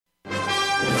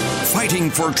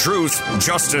fighting for truth,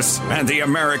 justice, and the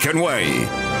American way.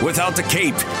 Without the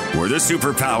cape or the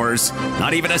superpowers,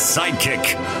 not even a sidekick.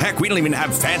 Heck, we don't even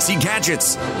have fancy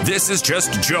gadgets. This is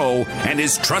just Joe and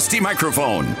his trusty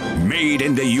microphone, made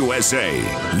in the USA.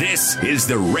 This is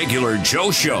the Regular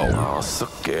Joe Show. Oh,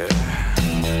 suck it.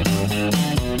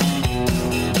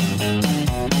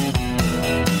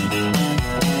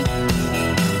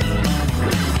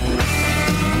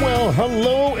 Well,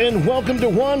 hello and welcome to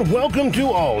one, welcome to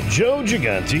all. Joe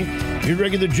Gigante, your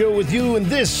Regular Joe with you, and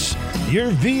this, your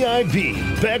VIP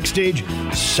Backstage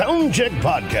Soundcheck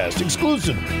podcast,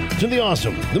 exclusive to the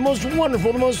awesome, the most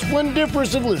wonderful, the most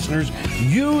splendiferous of listeners,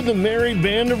 you, the merry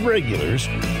band of regulars.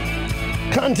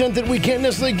 Content that we can't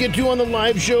necessarily get to on the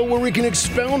live show, where we can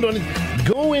expound on it,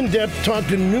 go in depth, talk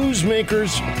to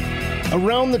newsmakers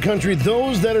around the country,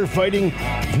 those that are fighting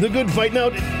the good fight. Now,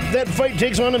 that fight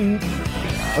takes on a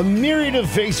myriad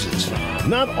of faces.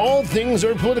 Not all things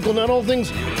are political. Not all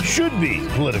things should be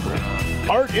political.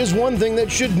 Art is one thing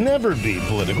that should never be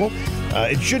political.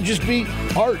 It should just be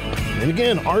art. And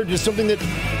again, art is something that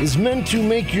is meant to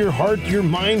make your heart, your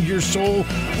mind, your soul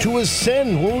to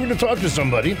ascend. Well, we're going to talk to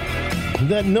somebody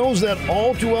that knows that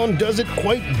all too well and does it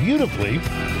quite beautifully,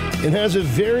 and has a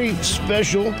very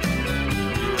special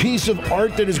piece of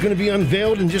art that is going to be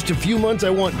unveiled in just a few months.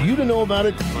 I want you to know about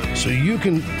it so you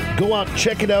can go out,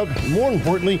 check it out. More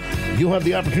importantly, you'll have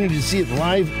the opportunity to see it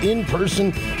live in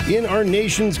person in our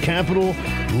nation's capital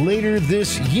later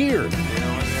this year.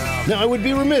 Now, I would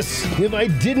be remiss if I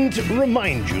didn't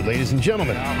remind you, ladies and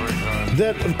gentlemen,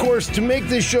 that, of course, to make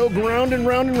this show go round and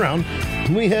round and round,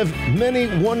 we have many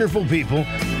wonderful people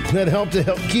that help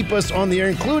keep us on the air,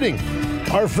 including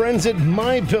our friends at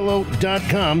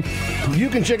MyPillow.com. You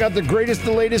can check out the greatest,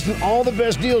 the latest, and all the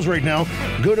best deals right now.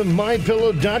 Go to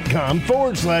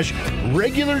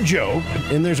MyPillow.com/Regular Joe,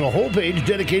 and there's a whole page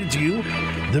dedicated to you,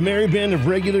 the merry band of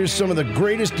regulars. Some of the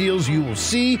greatest deals you will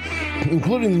see,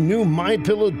 including the new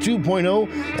MyPillow 2.0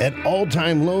 at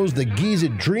all-time lows, the Giza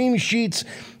Dream Sheets,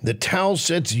 the towel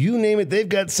sets, you name it. They've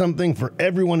got something for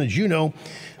everyone, as you know.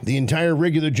 The entire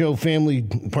Regular Joe family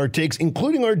partakes,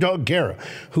 including our dog, Kara,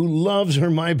 who loves her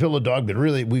MyPillow dog. But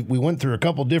really, we went through a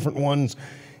couple different ones,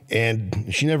 and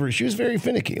she was very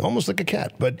finicky, almost like a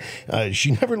cat. But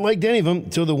she never liked any of them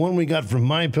until the one we got from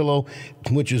MyPillow,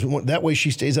 which is that way she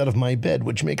stays out of my bed,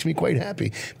 which makes me quite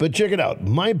happy. But check it out,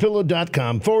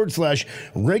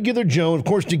 MyPillow.com/Regular Joe. Of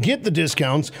course, to get the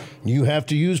discounts, you have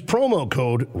to use promo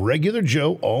code Regular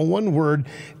Joe, all one word,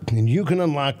 and you can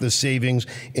unlock the savings.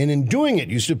 And in doing it,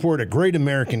 you support a great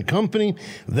American company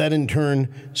that in turn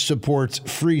supports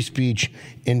free speech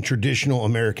and traditional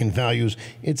American values.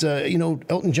 It's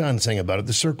Elton John sang about it,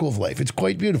 the circle of life. It's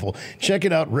quite beautiful. Check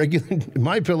it out,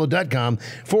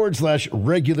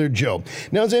 MyPillow.com/Regular Joe.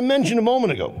 Now, as I mentioned a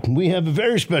moment ago, we have a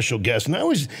very special guest, and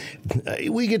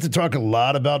we get to talk a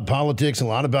lot about politics, a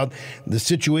lot about the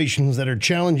situations that are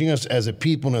challenging us as a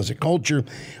people and as a culture.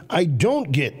 I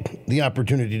don't get the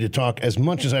opportunity to talk as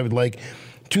much as I would like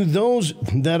to those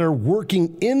that are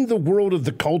working in the world of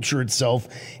the culture itself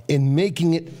and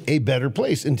making it a better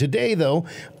place. And today, though,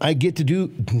 I get to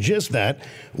do just that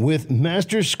with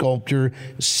master sculptor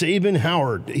Sabin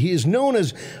Howard. He is known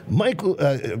as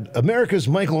America's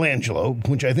Michelangelo,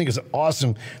 which I think is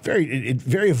awesome, very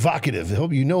evocative. I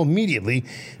hope you know immediately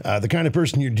the kind of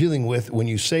person you're dealing with when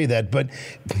you say that. But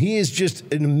he is just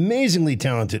an amazingly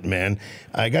talented man.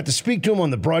 I got to speak to him on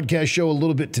the broadcast show a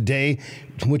little bit today,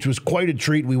 which was quite a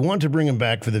treat. We want to bring him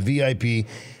back for the VIP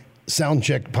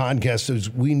Soundcheck podcast, so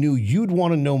we knew you'd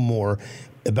want to know more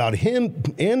about him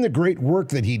and the great work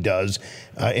that he does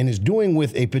and is doing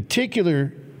with a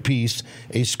particular piece,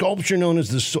 a sculpture known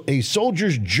as A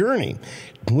Soldier's Journey,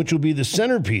 which will be the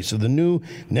centerpiece of the new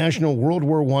National World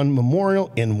War I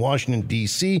Memorial in Washington,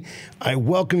 D.C. I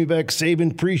welcome you back,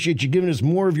 Sabin. Appreciate you giving us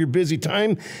more of your busy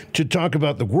time to talk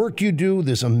about the work you do,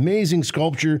 this amazing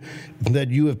sculpture that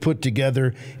you have put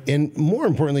together, and more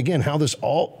importantly, again, how this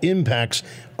all impacts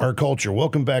our culture.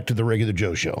 Welcome back to the Regular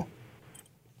Joe Show.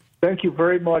 Thank you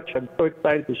very much. I'm so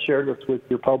excited to share this with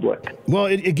your public. Well,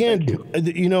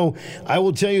 I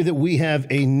will tell you that we have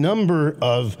a number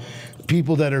of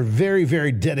people that are very,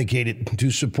 very dedicated to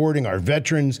supporting our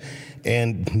veterans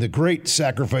and the great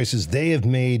sacrifices they have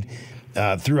made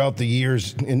throughout the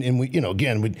years. And we,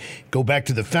 we go back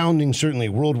to the founding, certainly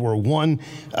World War I.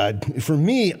 For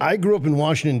me, I grew up in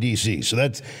Washington, D.C., so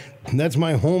that's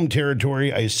my home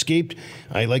territory. I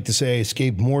like to say I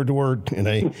escaped Mordor, and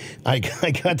I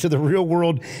got to the real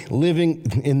world living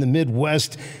in the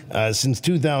Midwest since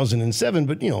 2007.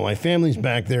 But, my family's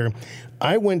back there.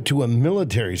 I went to a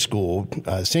military school,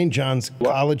 St. John's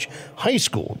College High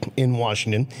School in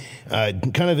Washington.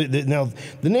 Now,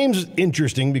 the name's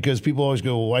interesting because people always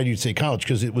go, well, why do you say college?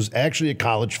 Because it was actually a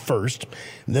college first.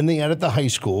 Then they added the high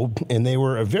school, and they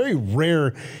were a very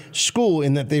rare school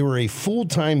in that they were a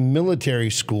full-time military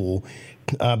school.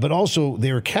 But also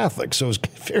they were Catholic, so it was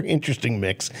a very interesting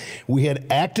mix. We had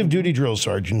active duty drill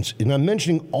sergeants, and I'm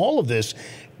mentioning all of this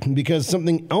because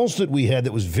something else that we had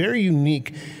that was very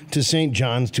unique to St.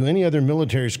 John's, to any other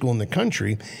military school in the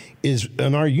country, is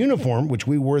in our uniform, which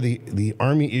we wore the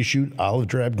Army-issued olive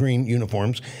drab green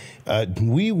uniforms. Or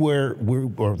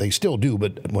they still do,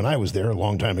 but when I was there a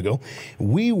long time ago,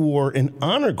 we wore an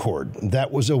honor cord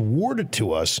that was awarded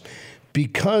to us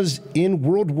because in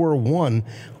World War I,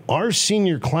 our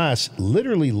senior class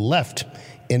literally left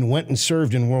and went and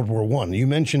served in World War I. You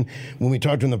mentioned when we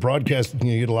talked on the broadcast,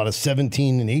 you get a lot of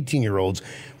 17 and 18-year-olds.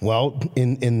 Well,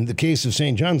 in the case of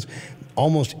St. John's,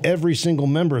 almost every single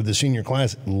member of the senior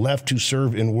class left to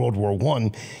serve in World War I.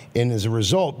 And as a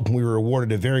result, we were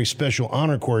awarded a very special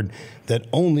honor cord that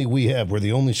only we have. We're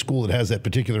the only school that has that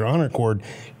particular honor cord,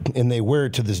 and they wear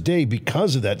it to this day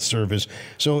because of that service.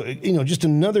 So, just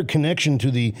another connection to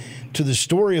the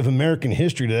story of American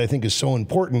history that I think is so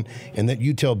important and that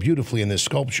you tell beautifully in this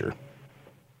sculpture.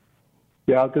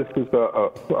 Yeah, this is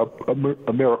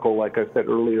a miracle, like I said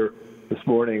earlier this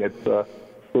morning. It's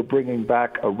we're bringing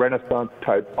back a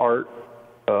Renaissance-type art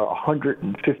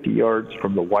 150 yards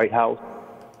from the White House,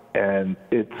 and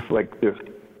it's like this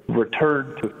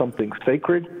return to something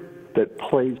sacred that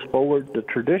plays forward the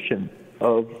tradition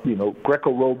of,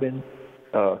 Greco-Roman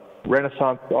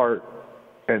Renaissance art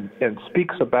and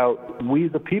speaks about we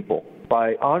the people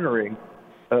by honoring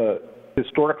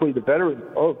historically the veterans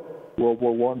of World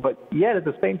War I. But yet at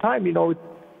the same time,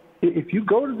 if you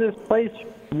go to this place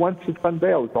once it's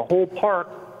unveiled, it's a whole park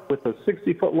with a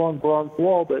 60-foot-long bronze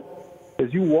wall that,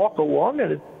 as you walk along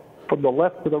it, from the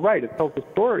left to the right, it tells a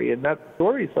story, and that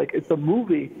story is like it's a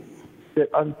movie that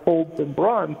unfolds in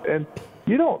bronze. And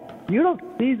you don't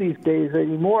see these days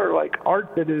anymore like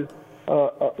art that is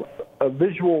a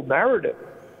visual narrative.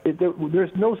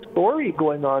 There's no story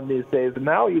going on these days, and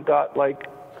now you got like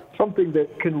something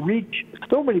that can reach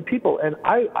so many people. And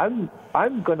I'm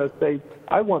going to say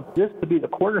I want this to be the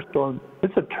cornerstone.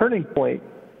 It's a turning point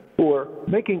for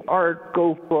making art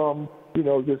go from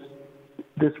this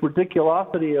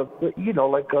ridiculosity of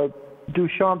like a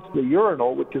Duchamp's The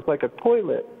Urinal, which is like a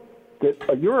toilet,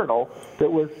 a urinal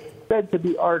that was said to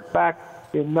be art back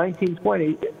in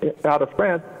 1920 out of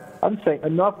France. I'm saying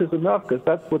enough is enough because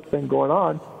that's what's been going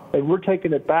on, and we're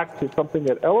taking it back to something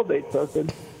that elevates us.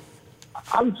 And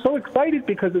I'm so excited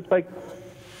because it's like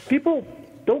people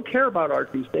don't care about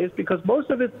art these days because most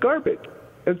of it's garbage.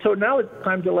 And so now it's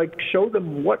time to like show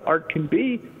them what art can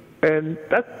be, and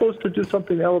that's supposed to do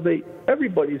something to elevate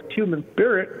everybody's human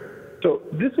spirit. So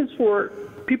this is for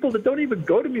people that don't even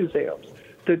go to museums,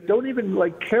 that don't even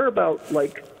like care about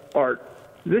like art.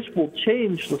 This will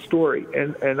change the story,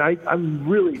 and I'm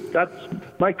really, that's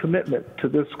my commitment to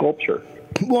this sculpture.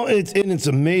 Well, it's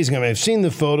amazing. I mean, I've seen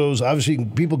the photos. Obviously,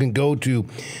 people can go to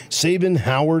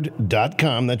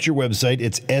sabinhoward.com. That's your website.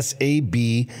 It's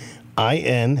SABIN,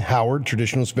 Howard,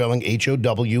 traditional spelling,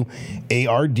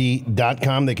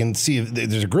 HOWARD.com. They can see,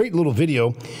 there's a great little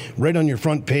video right on your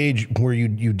front page where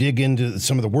you dig into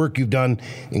some of the work you've done,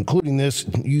 including this.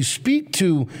 You speak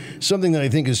to something that I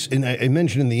think is, and I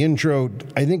mentioned in the intro,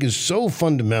 I think is so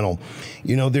fundamental.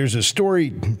 There's a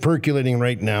story percolating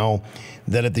right now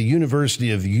that at the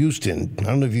University of Houston, I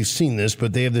don't know if you've seen this,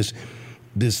 but they have this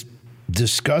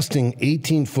disgusting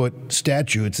 18-foot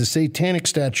statue. It's a satanic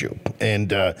statue,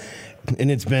 and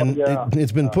it's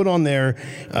been put on there.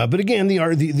 But again,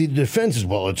 the defense is,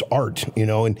 well, it's art,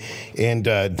 and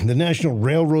the National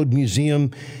Railroad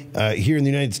Museum here in the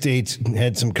United States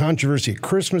had some controversy at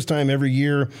Christmas time every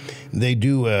year. They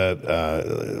do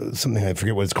something, I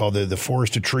forget what it's called, the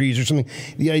Forest of Trees or something.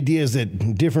 The idea is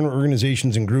that different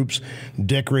organizations and groups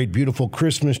decorate beautiful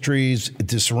Christmas trees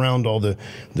to surround all the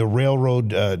railroad,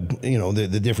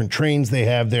 the different trains they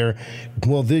have there.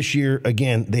 Well, this year,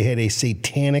 again, they had a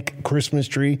satanic Christmas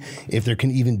tree, if there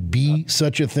can even be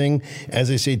such a thing as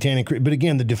a satanic. But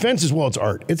again, the defense is, well, it's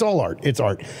art. It's all art. It's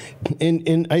art.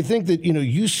 And I think that,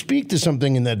 you speak to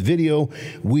something in that video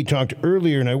we talked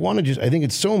earlier, and I think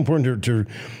it's so important to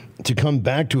come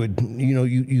back to it.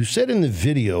 You said in the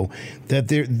video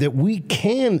that we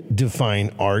can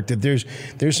define art, that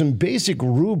there's some basic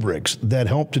rubrics that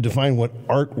help to define what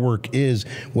artwork is,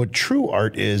 what true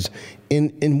art is.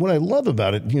 And what I love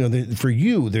about it, for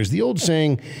you, there's the old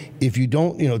saying, if you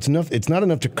don't, it's not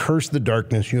enough to curse the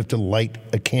darkness. You have to light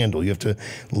a candle. You have to,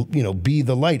 be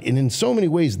the light. And in so many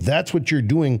ways, that's what you're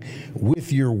doing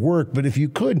with your work. But if you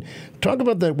could talk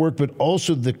about that work, but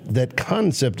also that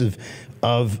concept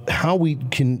of how we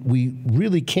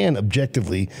really can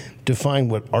objectively define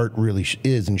what art really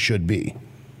is and should be.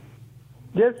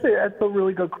 Yes, that's a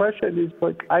really good question. It's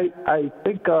like I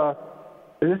think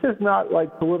this is not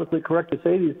like politically correct to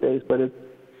say these days, but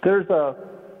there's a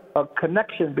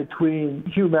connection between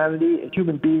humanity and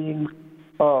human beings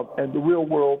and the real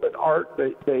world and art.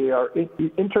 They are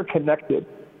interconnected,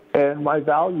 and my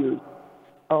values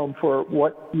for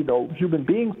what human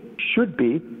beings should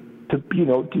be.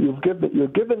 You're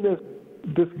given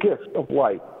this gift of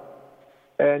life,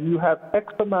 and you have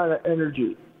X amount of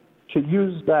energy to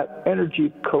use that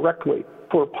energy correctly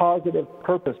for positive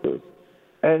purposes.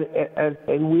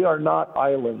 And we are not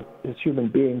islands as human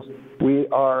beings. We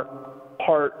are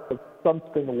part of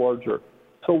something larger.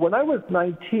 So when I was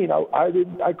 19,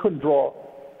 I couldn't draw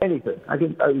anything. I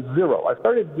was zero. I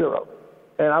started zero,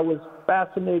 and I was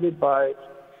fascinated by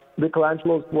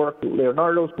Michelangelo's work,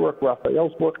 Leonardo's work,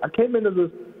 Raphael's work. I came into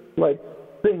this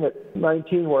thing at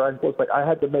 19 where I was I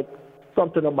had to make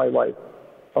something of my life.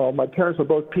 My parents were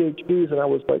both PhDs, and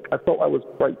I felt I was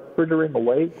frittering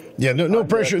away. Yeah, no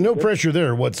pressure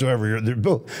there whatsoever. They're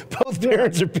both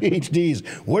parents are PhDs.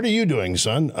 What are you doing,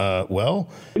 son? Well,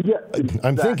 yeah, exactly.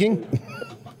 I'm thinking.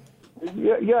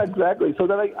 Yeah, exactly. So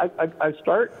then I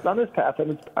start on this path,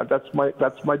 and that's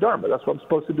my dharma. That's what I'm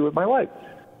supposed to do with my life.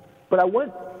 But I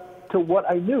went to what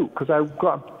I knew because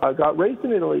I got raised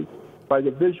in Italy by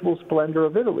the visual splendor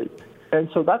of Italy, and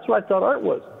so that's what I thought art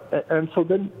was. And so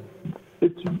then.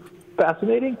 It's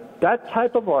fascinating. That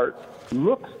type of art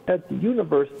looks at the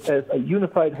universe as a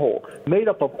unified whole, made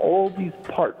up of all these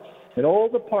parts, and all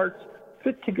the parts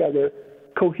fit together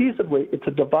cohesively. It's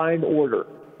a divine order.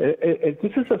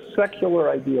 This is a secular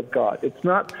idea of God. It's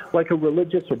not like a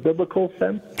religious or biblical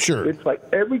sense. Sure. It's like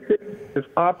everything is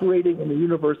operating in the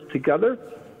universe together.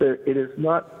 It is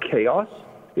not chaos.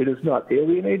 It is not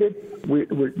alienated.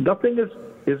 Nothing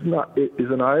is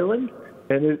an island.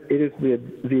 And it is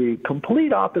the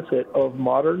complete opposite of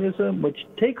modernism, which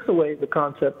takes away the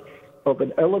concept of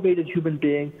an elevated human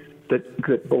being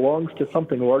that belongs to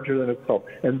something larger than itself.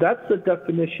 And that's the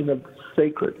definition of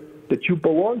sacred, that you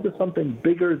belong to something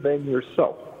bigger than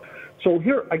yourself. So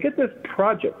here, I get this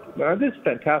project. Now, this is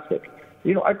fantastic.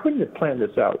 I couldn't have planned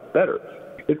this out better.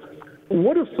 It's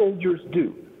what do soldiers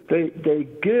do? They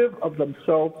give of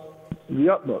themselves the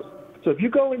utmost. So if you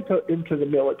go into the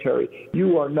military,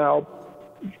 you are now,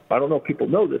 I don't know if people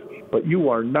know this, but you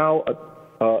are now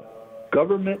a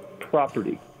government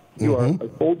property. You are a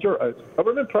soldier, a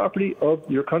government property of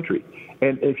your country.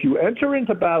 And if you enter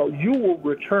into battle, you will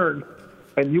return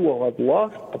and you will have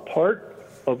lost a part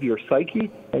of your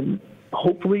psyche, and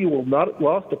hopefully you will not have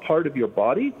lost a part of your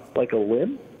body, like a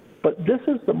limb. But this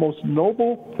is the most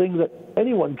noble thing that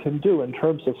anyone can do in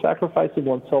terms of sacrificing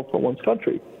oneself for one's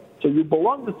country. So you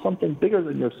belong to something bigger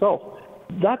than yourself.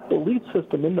 That belief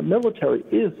system in the military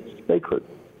is sacred.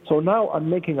 So now I'm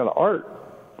making an art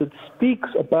that speaks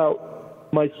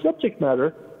about my subject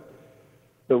matter,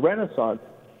 the Renaissance,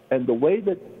 and the way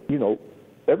that,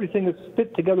 everything is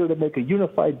fit together to make a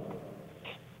unified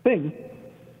thing.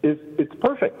 It's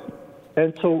perfect.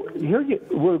 And so here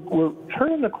we're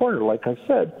turning the corner, like I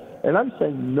said, and I'm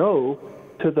saying no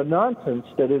to the nonsense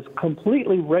that is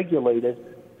completely regulated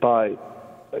by,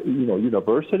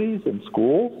 universities and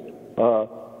schools,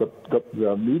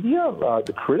 the media,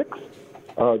 the critics,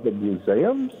 the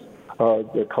museums,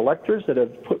 the collectors that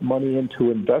have put money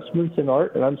into investments in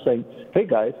art. And I'm saying, hey,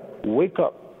 guys, wake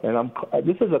up. And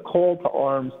this is a call to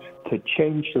arms to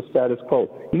change the status quo.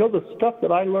 The stuff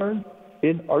that I learned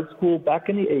in art school back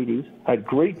in the 80s, I had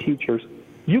great teachers.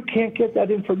 You can't get that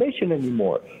information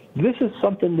anymore. This is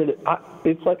something that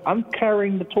it's like I'm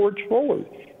carrying the torch forward.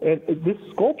 And this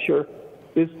sculpture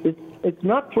it's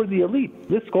not for the elite.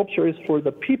 This sculpture is for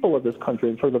the people of this country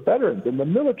and for the veterans and the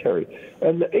military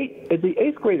and the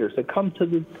eighth graders that come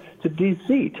to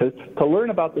D.C. to learn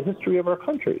about the history of our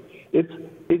country.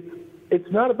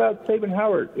 It's not about Sabin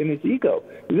Howard and his ego.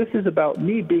 This is about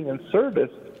me being in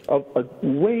service of a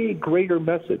way greater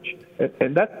message,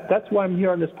 and that's why I'm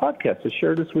here on this podcast, to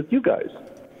share this with you guys.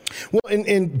 Well, and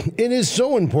it is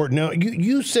so important. Now,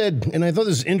 you said, and I thought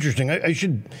this is interesting. I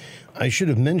should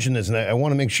have mentioned this, and I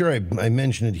want to make sure I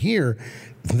mention it here,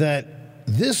 that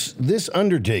this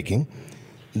undertaking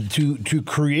to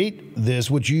create this,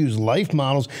 which you use life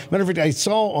models. Matter of fact, I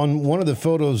saw on one of the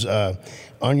photos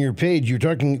on your page, you're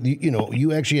talking,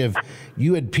 you actually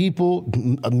had people,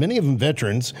 many of them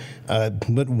veterans,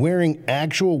 but wearing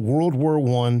actual World War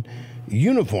I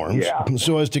uniforms,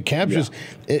 so as to capture.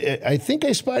 I think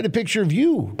I spied a picture of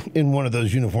you in one of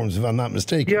those uniforms, if I'm not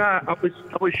mistaken. Yeah, I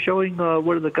was showing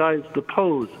one of the guys the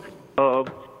pose.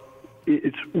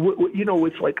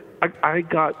 It's like I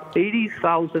got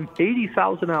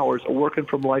 80,000 hours of working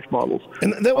from life models.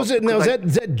 And that was it. Now,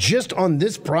 is that just on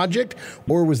this project,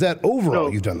 or was that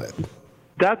overall? You've done that?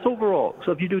 That's overall.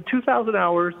 So if you do 2,000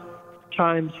 hours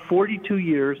times 42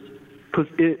 years, because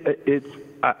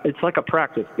it's like a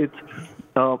practice. It's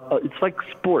like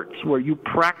sports where you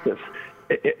practice,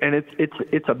 and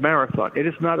it's a marathon. It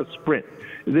is not a sprint.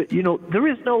 There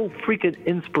is no freaking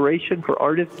inspiration for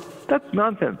artists. That's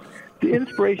nonsense. The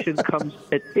inspiration comes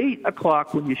at 8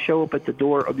 o'clock when you show up at the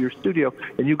door of your studio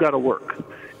and you got to work.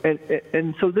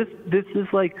 And so this is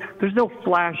like, there's no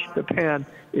flash in the pan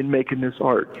in making this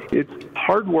art. It's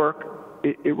hard work.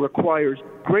 It requires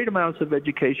great amounts of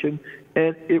education,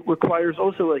 and it requires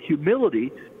also a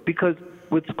humility, because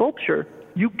with sculpture,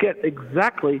 you get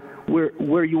exactly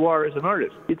where you are as an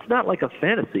artist. It's not like a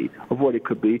fantasy of what it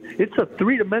could be. It's a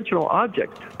three-dimensional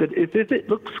object that if it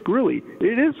looks screwy,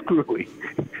 it is screwy.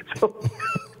 So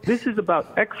this is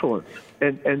about excellence,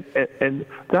 and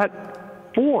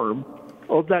that form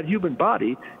of that human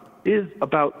body is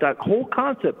about that whole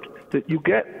concept that you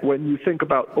get when you think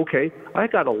about, okay, I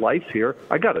got a life here,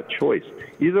 I got a choice.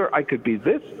 Either I could be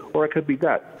this or I could be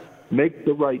that. Make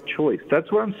the right choice.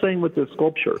 That's what I'm saying with this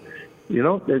sculpture.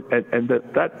 And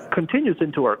that continues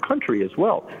into our country as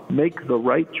well. Make the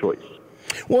right choice.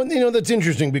 Well, that's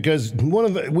interesting, because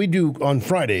we do on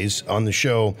Fridays on the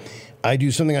show, I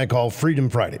do something I call Freedom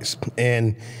Fridays.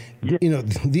 And,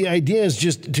 the idea is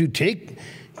just to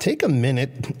take a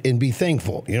minute and be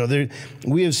thankful.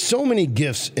 We have so many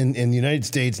gifts in the United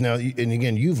States now. And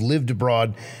again, you've lived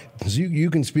abroad, so you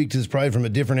can speak to this probably from a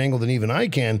different angle than even I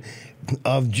can,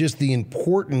 of just the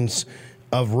importance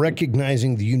of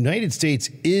recognizing the United States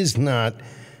is not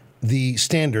the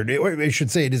standard. I should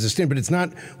say it is a standard, but it's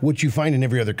not what you find in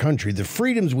every other country. The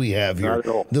freedoms we have here,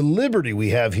 the liberty we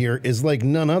have here is like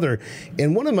none other.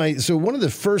 And one of the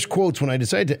first quotes when I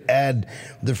decided to add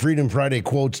the Freedom Friday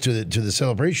quotes to the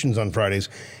celebrations on Fridays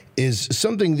is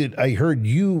something that I heard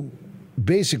you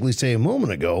basically say a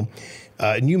moment ago.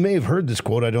 And you may have heard this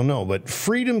quote, I don't know, but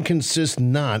freedom consists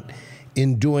not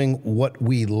in doing what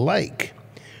we like,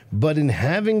 but in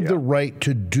having the right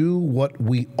to do what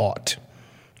we ought.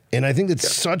 And I think that's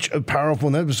such a powerful,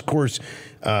 and that was, of course,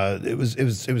 it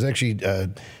was actually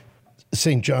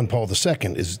St. John Paul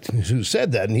II who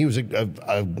said that, and he was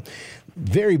a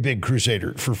very big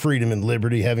crusader for freedom and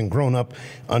liberty, having grown up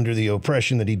under the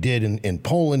oppression that he did in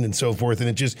Poland and so forth.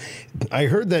 And I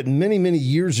heard that many, many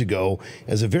years ago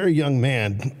as a very young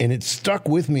man, and it stuck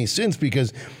with me since,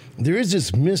 because there is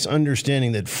this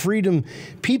misunderstanding that freedom,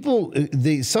 people,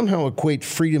 they somehow equate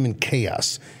freedom and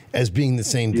chaos as being the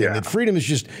same thing. That freedom is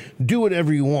just do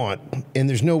whatever you want and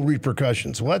there's no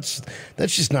repercussions. Well,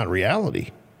 that's just not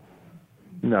reality.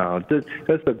 No,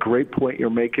 that's a great point you're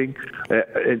making.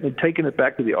 And taking it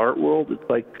back to the art world, it's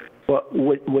like, well,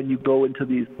 when you go into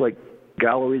these like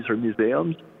galleries or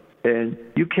museums and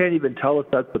you can't even tell if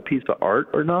that's a piece of art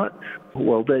or not,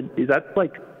 well, then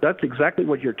that's exactly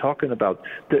what you're talking about.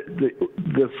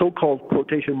 The so-called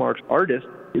quotation marks artist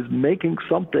is making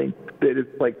something that is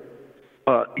like,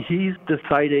 he's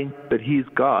deciding that he's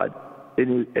God,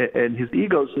 and his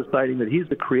ego's deciding that he's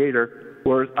the creator,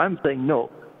 whereas I'm saying no,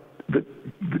 the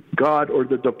God or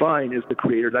the divine is the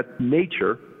creator. That's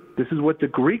nature. This is what the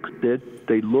Greeks did.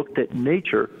 They looked at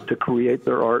nature to create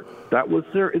their art. That was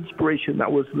their inspiration.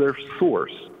 That was their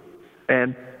source.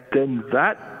 And then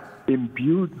that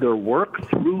imbued their work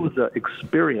through the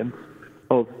experience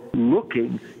of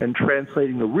looking and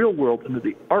translating the real world into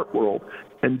the art world.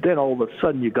 And then all of a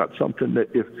sudden you got something that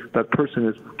if that person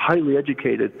is highly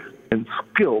educated and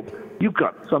skilled, you've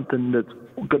got something that's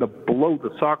going to blow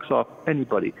the socks off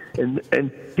anybody. And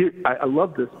here, I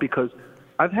love this because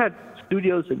I've had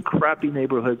studios in crappy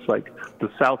neighborhoods like the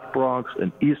South Bronx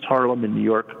and East Harlem in New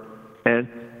York. And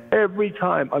every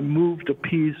time I moved a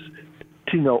piece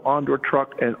to, onto a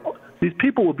truck, and these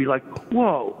people would be like,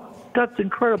 whoa, that's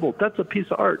incredible. That's a piece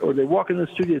of art. Or they walk into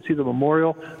the studio and see the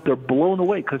memorial. They're blown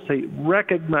away because they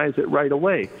recognize it right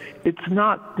away. It's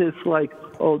not this like,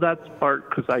 oh, that's art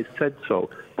because I said so.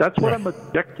 That's what I'm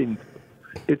objecting to.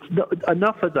 It's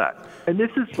enough of that. And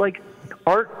this is like,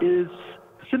 art is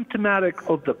symptomatic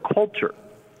of the culture.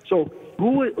 So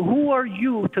who are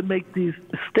you to make these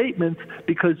statements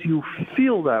because you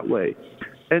feel that way?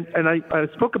 And I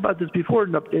spoke about this before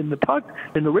in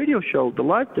the radio show, the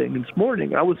live thing this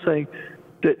morning. I was saying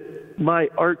that my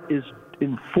art is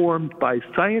informed by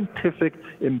scientific,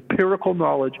 empirical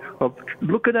knowledge of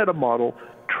looking at a model,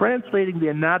 translating the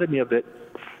anatomy of it,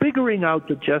 figuring out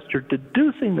the gesture,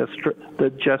 deducing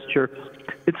the gesture.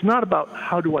 It's not about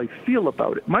how do I feel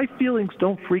about it. My feelings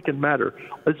don't freaking matter.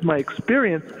 It's my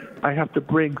experience. I have to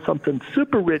bring something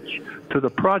super rich to the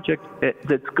project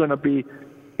that's going to be,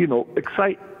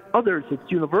 excite others.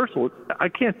 It's universal. I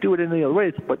can't do it in any other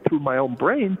ways but through my own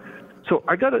brain. So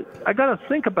I gotta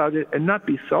think about it and not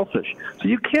be selfish. So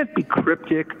you can't be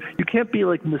cryptic. You can't be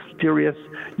like mysterious.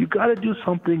 You got to do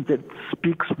something that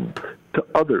speaks to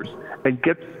others and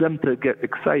gets them to get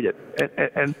excited.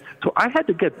 And so I had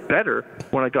to get better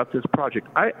when I got this project.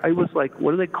 I was like,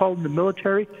 what do they call in the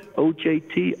military?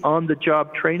 OJT,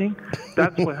 on-the-job training.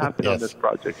 That's what happened on this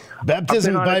project.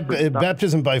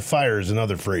 Baptism by fire is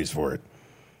another phrase for it.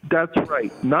 That's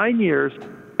right. 9 years,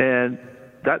 and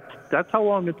that's how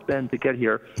long it's been to get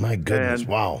here. My goodness, and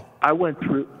wow. I went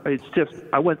through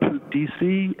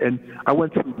D.C., and I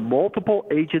went through multiple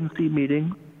agency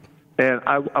meetings, and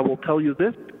I will tell you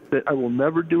this, that I will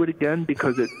never do it again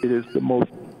because it is the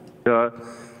most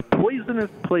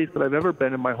poisonous place that I've ever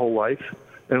been in my whole life.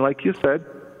 And like you said,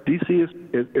 D.C.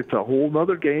 it's a whole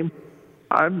other game.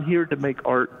 I'm here to make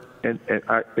art. And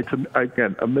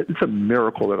it's a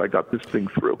miracle that I got this thing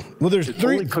through. Well, it's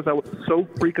only because I was so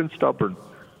freaking stubborn.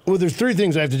 Well, there's three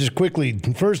things I have to just quickly.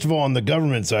 First of all, on the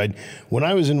government side, when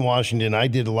I was in Washington, I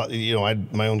did a lot. I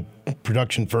had my own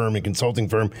production firm and consulting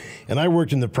firm, and I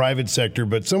worked in the private sector.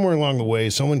 But somewhere along the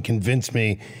way, someone convinced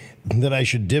me that I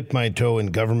should dip my toe in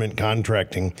government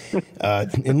contracting.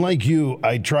 And like you,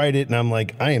 I tried it, and I'm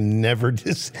like, I am never,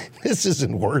 this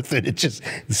isn't worth it. It's just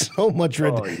so much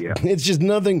red. Oh, yeah. It's just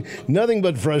nothing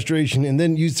but frustration. And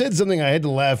then you said something I had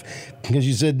to laugh because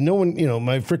you said, no one,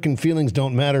 my freaking feelings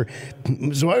don't matter.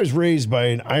 So I was raised by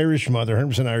an Irish mother,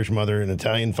 100% Irish mother, an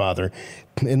Italian father.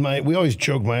 And we always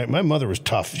joked, my mother was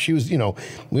tough. She was, we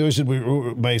always said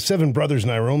my 7 brothers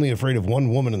and I were only afraid of one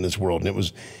woman in this world, and it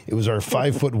was our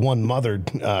 5'1" mother.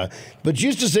 But she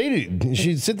used to say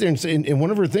she'd sit there and say, and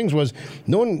one of her things was,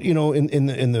 no one, in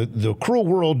the cruel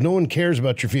world, no one cares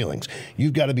about your feelings.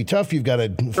 You've got to be tough. You've got to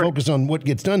focus on what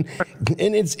gets done.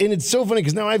 And it's so funny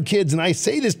because now I have kids, and I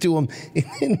say this to them,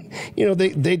 and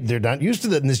they're not used to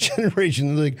that in this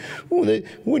generation. They're like,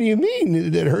 what do you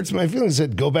mean that hurts my feelings? I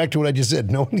said, go back to what I just said.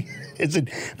 No,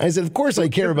 I said, of course I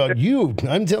care about you.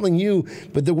 I'm telling you,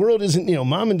 but the world isn't,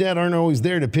 mom and dad aren't always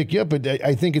there to pick you up. But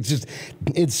I think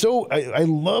I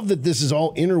love that this is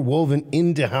all interwoven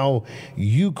into how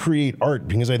you create art,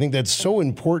 because I think that's so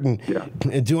important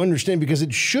to understand, because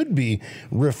it should be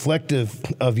reflective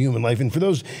of human life. And for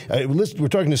those, we're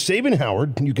talking to Sabin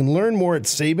Howard. You can learn more at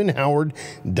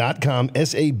sabinhoward.com,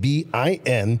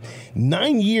 SABIN.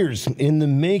 9 years in the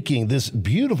making, this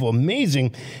beautiful,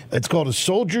 amazing, it's called A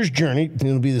Soldier's Journey.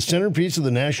 It'll be the centerpiece of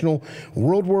the National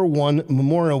World War I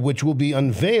Memorial, which will be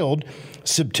unveiled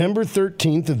September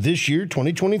 13th of this year,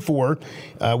 2024,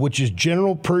 which is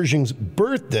General Pershing's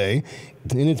birthday,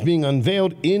 and it's being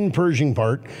unveiled in Pershing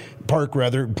Park,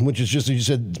 which is just, as you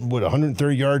said,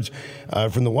 130 yards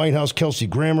from the White House. Kelsey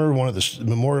Grammer, one of the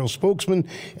memorial spokesmen,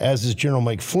 as is General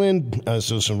Mike Flynn,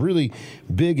 so some really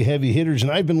big, heavy hitters.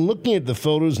 And I've been looking at the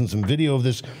photos and some video of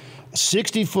this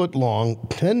 60-foot long,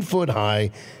 10-foot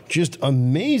high, just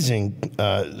amazing,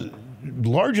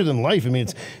 larger than life. I mean,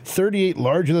 it's 38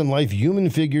 larger than life human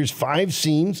figures, 5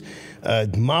 scenes,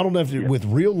 modeled after with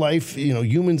real life,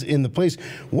 humans in the place.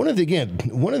 One of the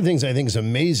things I think is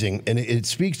amazing, and it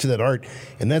speaks to that art,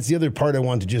 and that's the other part I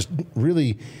want to just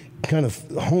really kind of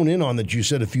hone in on that you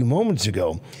said a few moments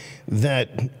ago, that,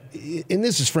 and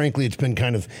this is frankly, it's been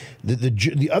kind of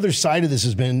the other side of this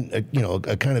has been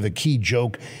a kind of a key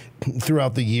joke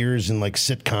throughout the years in like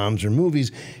sitcoms or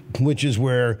movies, which is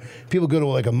where people go to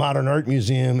like a modern art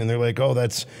museum and they're like, oh,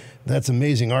 that's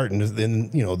amazing art, and then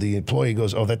the employee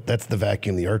goes, oh, that's the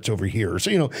vacuum, the art's over here,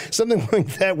 so something like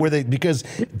that, where because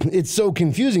it's so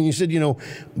confusing. You said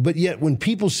but yet when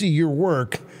people see your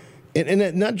work,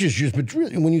 and not just yours, but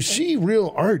really, when you see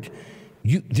real art,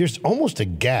 there's almost a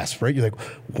gasp, right? You're like,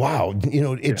 wow,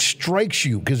 it strikes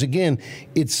you, because again,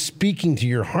 it's speaking to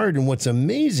your heart. And what's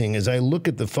amazing as I look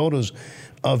at the photos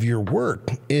of your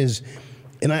work is,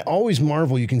 and I always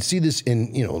marvel, you can see this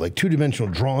in, like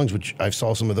 2-dimensional drawings, which I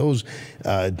saw some of those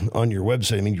on your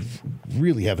website. I mean, you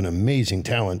really have an amazing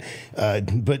talent.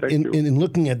 But in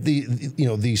looking at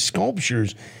these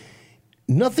sculptures,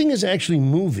 nothing is actually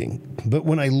moving. But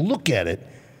when I look at it,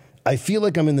 I feel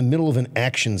like I'm in the middle of an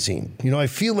action scene. I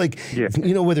feel like,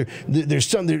 whether there's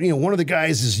some, one of the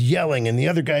guys is yelling and the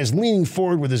other guy's leaning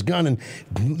forward with his gun and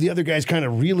the other guy's kind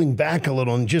of reeling back a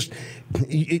little, and just,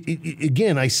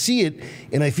 again, I see it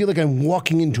and I feel like I'm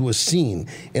walking into a scene.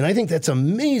 And I think that's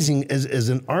amazing as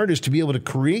an artist to be able to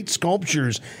create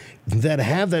sculptures that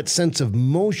have that sense of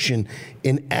motion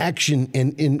and action,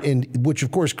 and which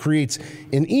of course creates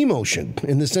an emotion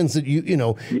in the sense that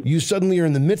you suddenly are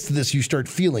in the midst of this, you start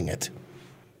feeling it.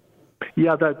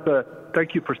 Yeah,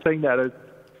 thank you for saying that.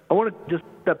 I want to just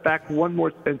step back one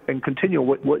more and continue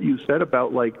what you said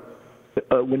about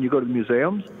when you go to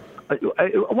museums. I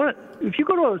want to, if you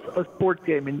go to a sports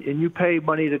game and you pay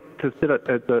money to sit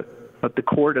at the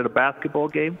court at a basketball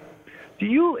game, do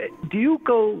you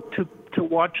go to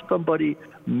watch somebody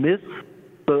miss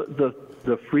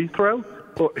the free throw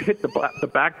or hit the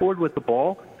backboard with the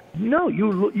ball? No,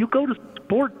 you go to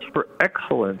sports for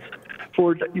excellence,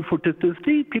 to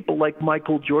see people like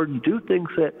Michael Jordan do things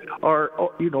that are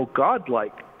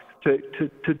godlike,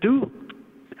 to do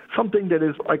something that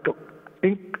is like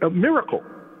a miracle.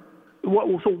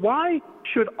 So why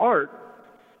should art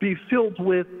be filled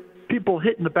with people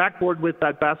hitting the backboard with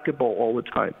that basketball all the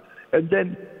time? And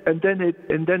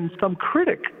then some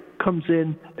critic comes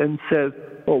in and says,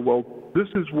 "Oh, well, this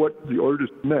is what the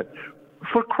artist meant."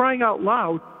 For crying out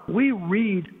loud, we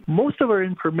read most of our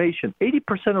information,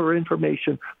 80% of our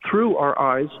information, through our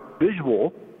eyes,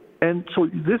 visual, and so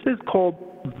this is called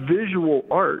visual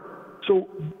art. So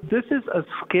this is a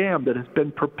scam that has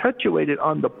been perpetuated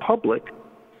on the public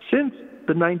since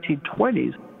the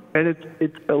 1920s, and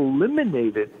it's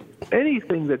eliminated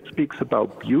anything that speaks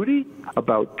about beauty,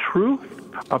 about truth,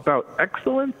 about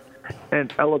excellence,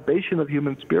 and elevation of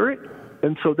human spirit.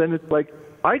 And so then it's like,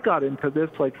 I got into this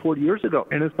like 40 years ago,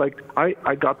 and it's like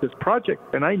I got this project,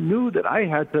 and I knew that I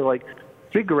had to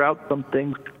figure out some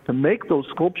things to make those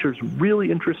sculptures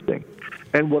really interesting.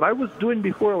 And what I was doing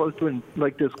before, I was doing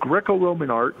this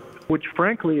Greco-Roman art, which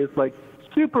frankly is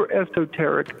super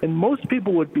esoteric, and most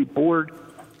people would be bored.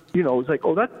 It's like,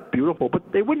 oh, that's beautiful,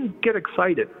 but they wouldn't get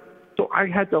excited. So I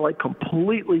had to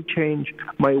completely change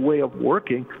my way of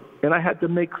working, and I had to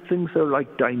make things that are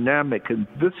dynamic and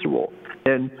visceral,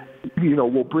 and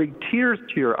will bring tears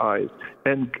to your eyes,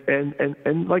 and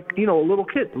a little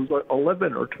kid who's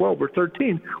 11 or 12 or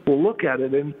 13 will look at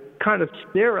it and kind of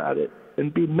stare at it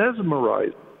and be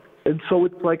mesmerized. And so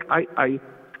it's I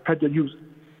had to use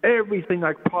everything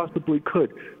I possibly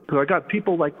could, because I got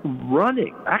people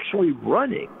actually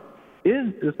running.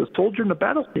 There's a soldier in the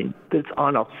battle scene that's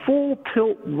on a full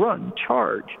tilt run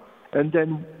charge, and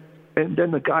then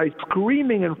the guy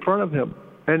screaming in front of him,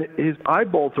 and his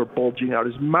eyeballs are bulging out,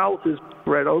 his mouth is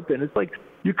spread open. It's like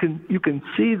you can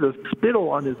see the spittle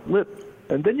on his lips,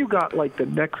 and then you got the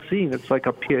next scene. It's like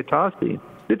a Pietà scene.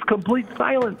 It's complete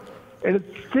silence, and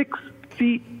it's 6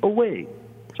 feet away.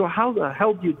 So how the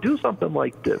hell do you do something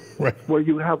like this, right, where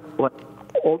you have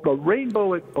all the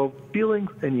rainbow of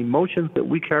feelings and emotions that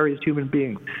we carry as human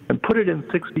beings, and put it in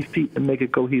 60 feet and make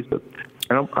it cohesive?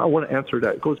 And I want to answer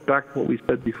that. It goes back to what we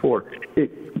said before.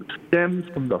 It stems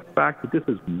from the fact that this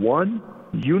is one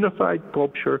unified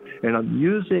sculpture, and I'm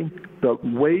using the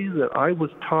way that I was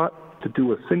taught to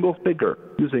do a single figure,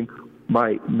 using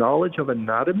my knowledge of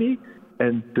anatomy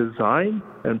and design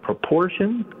and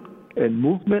proportion and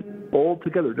movement all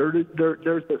together.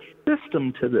 There's a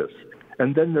system to this.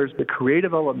 And then there's the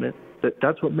creative element.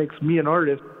 That's what makes me an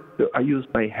artist. I use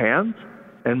my hands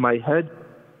and my head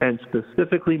and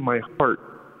specifically my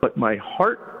heart. But my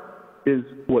heart is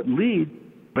what leads.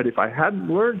 But if I hadn't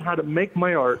learned how to make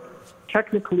my art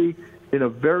technically in a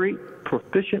very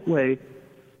proficient way,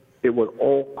 it would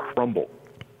all crumble.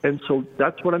 And so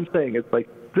that's what I'm saying. It's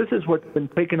this is what's been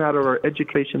taken out of our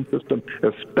education system,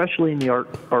 especially in the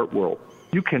art world.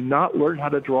 You cannot learn how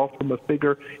to draw from a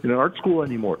figure in an art school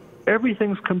anymore.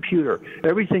 Everything's computer.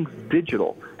 Everything's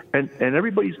digital. And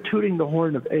everybody's tooting the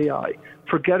horn of AI.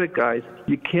 Forget it, guys.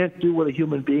 You can't do what a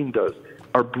human being does.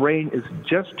 Our brain is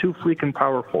just too freaking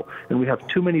powerful, and we have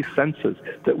too many senses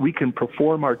that we can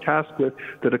perform our task with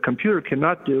that a computer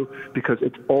cannot do, because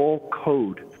it's all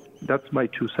code. That's my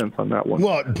 2 cents on that one.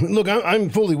 Well, look, I'm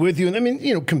fully with you. And I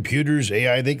mean, computers,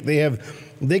 AI,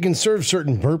 they can serve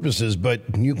certain purposes,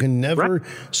 but you can never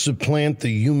supplant the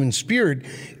human spirit.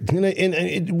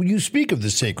 And you speak of the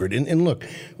sacred. And look,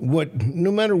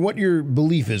 no matter what your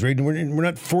belief is, right? We're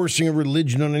not forcing a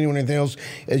religion on anyone or anything else.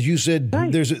 As you said,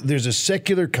 there's a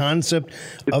secular concept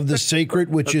of the sacred,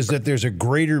 which is that there's a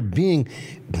greater being.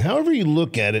 However you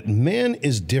look at it, man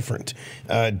is different.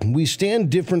 We stand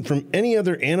different from any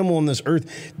other animal on this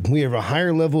earth. We have a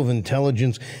higher level of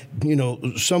intelligence.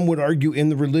 Some would argue in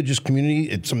the religious community,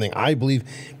 it's something I believe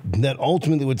that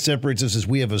ultimately what separates us is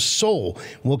we have a soul.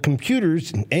 Well,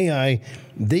 computers, AI,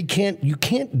 you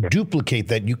can't duplicate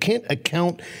that. You can't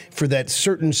account for that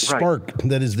certain spark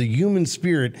that is the human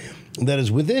spirit that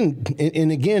is within.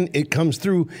 And again, it comes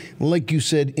through, like you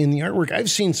said, in the artwork. I've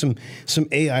seen some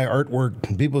AI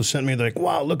artwork. People have sent me, they're like,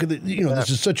 wow, look at this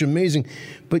is such amazing.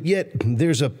 But yet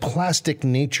there's a plastic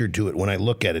nature to it when I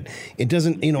look at it. It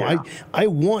doesn't, I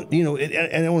want, and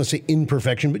I don't want to say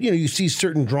imperfection, but, you see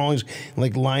certain drawings,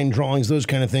 like line drawings, those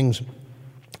kind of things,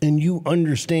 and you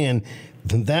understand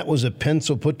that was a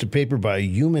pencil put to paper by a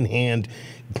human hand,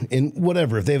 and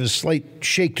whatever, if they have a slight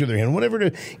shake to their hand,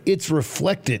 whatever, it's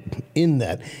reflected in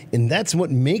that. And that's what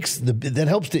makes that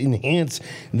helps to enhance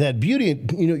that beauty.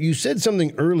 And, you said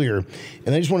something earlier,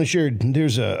 and I just want to share,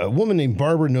 there's a woman named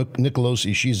Barbara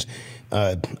Nicolosi. She's,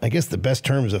 I guess the best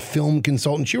term is a film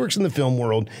consultant. She works in the film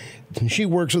world. She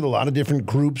works with a lot of different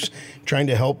groups trying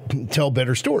to help tell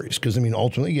better stories. Because,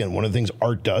 ultimately, again, one of the things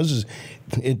art does is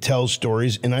it tells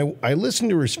stories. And I listened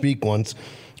to her speak once,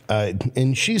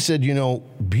 and she said,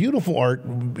 beautiful art,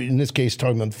 in this case,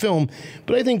 talking about film,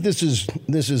 but I think this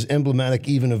is emblematic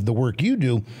even of the work you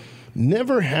do,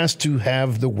 never has to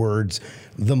have the words,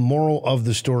 the moral of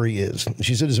the story is.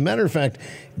 She said, as a matter of fact,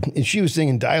 she was saying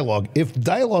in dialogue, if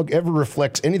dialogue ever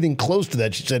reflects anything close to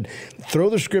that, she said, throw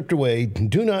the script away,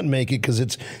 do not make it because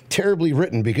it's terribly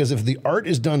written. Because if the art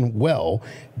is done well,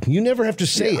 you never have to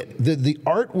say it. The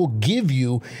art will give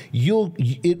you,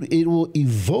 it will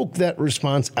evoke that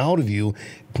response out of you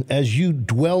as you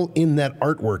dwell in that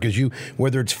artwork,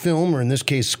 whether it's film or in this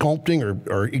case sculpting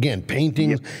or again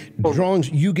paintings, drawings,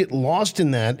 you get lost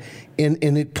in that,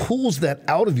 and it pulls that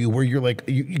out of you where you're like,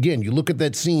 you look at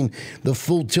that scene, the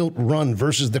full tilt run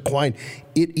versus the quiet,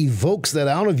 it evokes that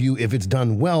out of you if it's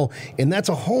done well, and that's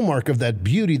a hallmark of that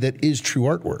beauty that is true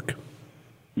artwork.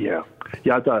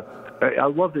 I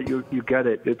love that you get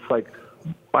it. It's like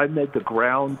I made the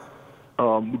ground.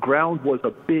 Ground was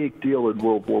a big deal in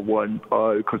World War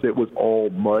I because it was all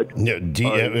mud.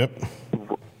 The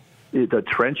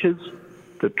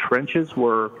trenches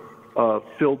were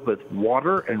filled with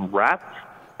water and rats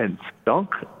and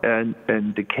stunk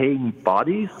and decaying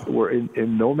bodies were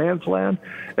in no man's land.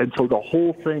 And so the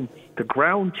whole thing, the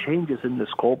ground changes in the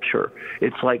sculpture.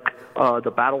 It's like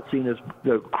the battle scene is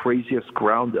the craziest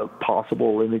ground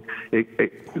possible, and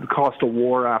the cost of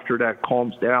war after that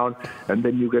calms down, and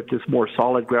then you get this more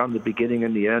solid ground in the beginning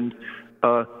and the end.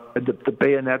 And the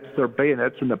bayonets, there are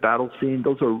bayonets in the battle scene.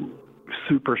 Those are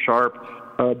super sharp.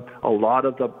 A lot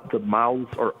of the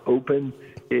mouths are open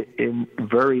in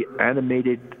very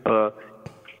animated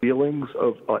feelings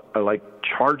of like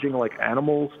charging like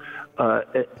animals.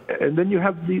 And then you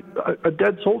have a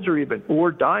dead soldier even,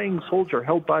 or dying soldier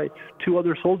held by two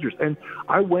other soldiers. And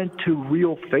I went to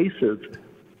real faces.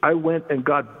 I went and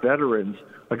got veterans.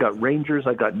 I got Rangers.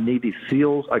 I got Navy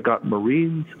SEALs. I got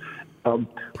Marines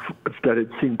that had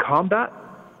seen combat.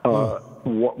 A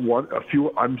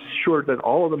few. I'm sure that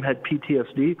all of them had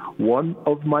PTSD. One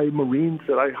of my Marines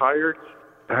that I hired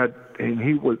had, and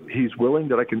he's willing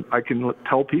that I can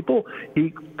tell people.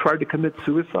 He tried to commit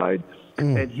suicide,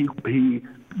 and he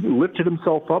lifted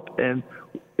himself up, and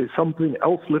something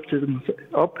else lifted him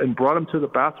up and brought him to the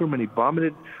bathroom, and he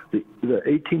vomited the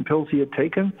 18 pills he had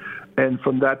taken. And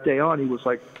from that day on, he was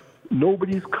like,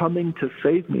 "Nobody's coming to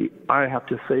save me. I have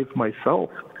to save myself."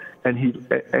 And he's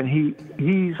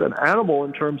an animal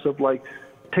in terms of like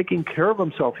taking care of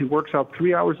himself. He works out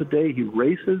 3 hours a day. He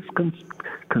races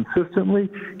consistently.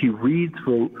 He reads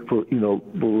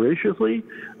voraciously.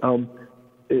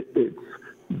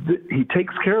 He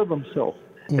takes care of himself.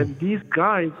 And these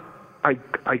guys, I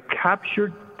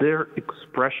captured their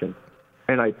expression,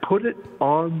 and I put it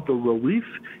on the relief,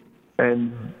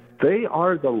 and they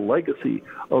are the legacy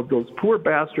of those poor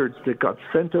bastards that got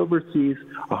sent overseas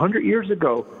 100 years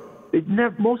ago.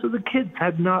 Most of the kids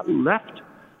had not left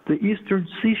the eastern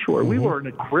seashore. We were an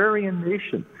agrarian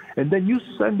nation. And then you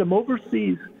send them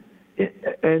overseas,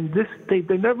 and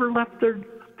they never left their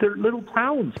little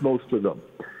towns, most of them.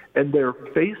 And they're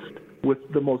faced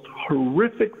with the most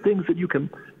horrific things that you can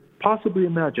possibly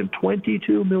imagine.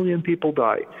 22 million people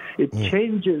die. It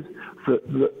changes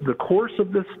the course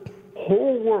of this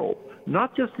whole world,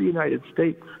 not just the United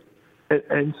States.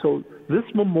 And so this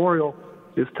memorial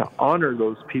is to honor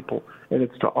those people, and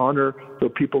it's to honor the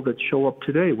people that show up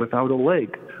today without a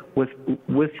leg, with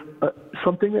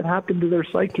something that happened to their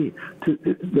psyche, to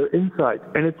their inside,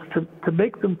 and it's to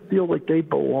make them feel like they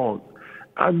belong.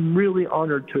 I'm really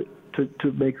honored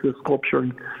to make this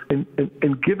sculpture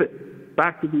and give it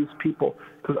back to these people,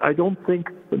 because I don't think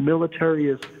the military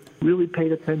is really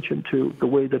paid attention to the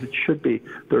way that it should be.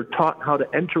 They're taught how to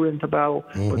enter into battle,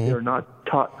 but they're not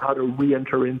taught how to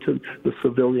re-enter into the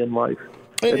civilian life.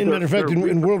 And matter of fact,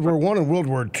 in World War I and World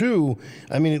War II,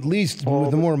 I mean, at least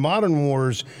with the more modern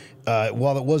wars,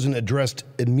 while it wasn't addressed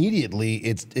immediately,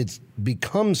 it's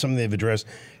become something they've addressed.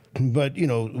 But, you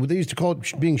know, they used to call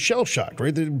it being shell-shocked,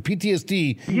 right? The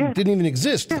PTSD didn't even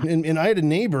exist. And I had a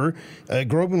neighbor,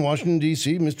 grew up in Washington,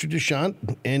 D.C., Mr. Deschamps,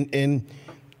 and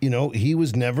you know, he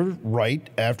was never right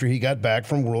after he got back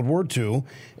from World War II.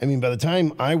 I mean, by the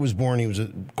time I was born, he was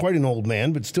quite an old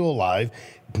man, but still alive.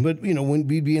 But, you know, when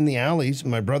we'd be in the alleys,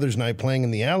 my brothers and I playing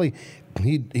in the alley,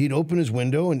 he'd open his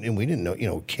window, and we didn't know, you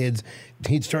know, kids,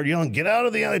 he'd start yelling, "Get out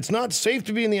of the alley, it's not safe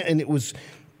to be in the alley." And it was,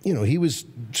 you know, he was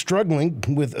struggling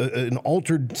with an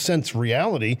altered sense of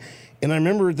reality. And I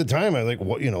remember at the time, I was like,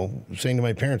 what, you know, saying to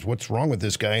my parents, "What's wrong with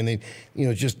this guy?" And they, you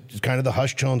know, just kind of the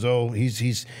hush tones. "Oh,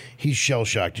 he's shell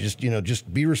shocked.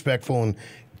 Just be respectful and,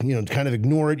 you know, kind of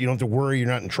ignore it. You don't have to worry. You're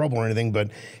not in trouble or anything."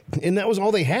 But, and that was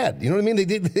all they had. You know what I mean? They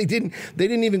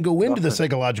didn't even go into the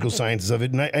psychological sciences of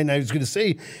it. And I was going to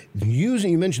say,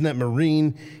 you mentioned that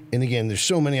Marine, and again, there's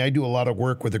so many. I do a lot of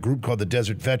work with a group called the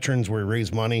Desert Veterans, where we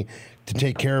raise money to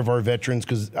take care of our veterans,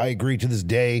 because I agree, to this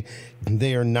day,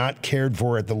 they are not cared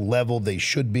for at the level they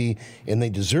should be, and they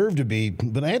deserve to be.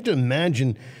 But I have to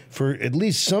imagine, for at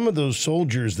least some of those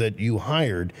soldiers that you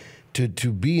hired to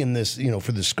be in this, you know,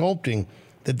 for the sculpting,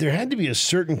 that there had to be a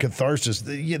certain catharsis.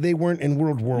 They weren't in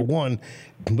World War I,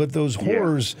 but those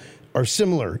horrors are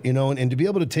similar, you know, and to be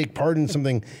able to take part in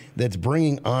something that's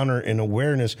bringing honor and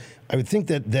awareness, I would think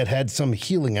that had some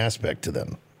healing aspect to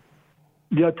them.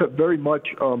 Yeah, very much.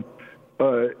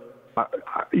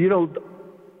 You know,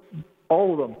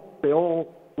 all of them, they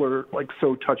all were like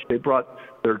so touched. They brought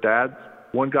their dads.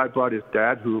 One guy brought his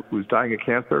dad who was dying of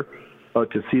cancer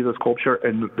to see the sculpture,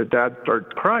 and the dad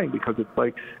started crying because it's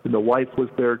like, and the wife was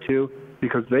there too,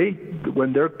 because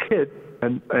when their kid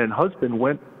and husband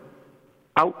went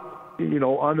out, you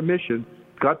know, on a mission,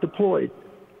 got deployed,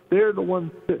 they're the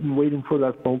ones sitting waiting for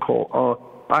that phone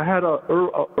call. I had a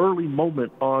early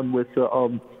moment on with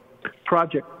the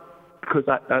project, because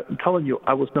I'm telling you,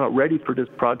 I was not ready for this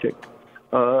project.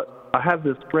 I have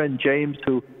this friend, James,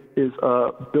 who is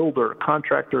a builder,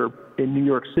 contractor in New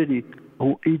York City,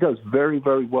 who he does very,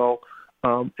 very well,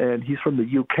 and he's from the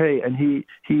UK, and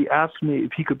he asked me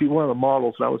if he could be one of the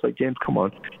models, and I was like, "James, come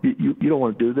on, you don't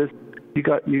want to do this.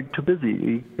 You're too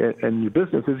busy, and your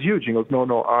business is huge." He goes,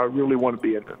 No, I really want to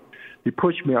be in it. He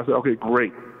pushed me. I said, "Okay,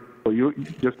 great." So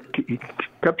he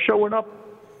kept showing up.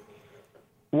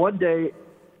 One day,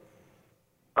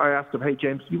 I asked him, "Hey,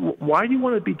 James, why do you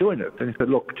want to be doing this?" And he said,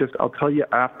 "Look, I'll tell you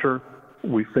after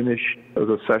we finish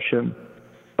the session."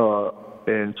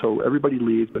 And so everybody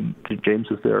leaves, and James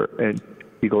is there, and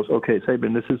he goes, "Okay,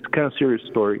 Sabin, this is kind of serious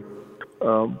story.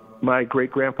 My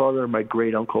great-grandfather and my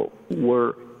great-uncle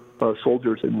were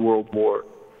soldiers in World War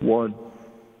I,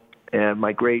 and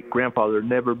my great-grandfather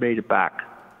never made it back,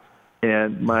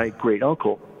 and my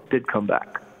great-uncle did come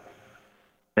back.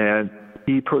 And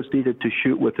he proceeded to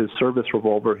shoot with his service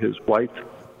revolver his wife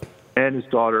and his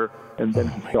daughter, and then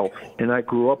himself. And I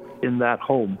grew up in that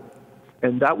home.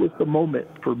 And that was the moment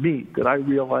for me that I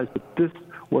realized that this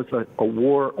was a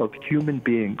war of human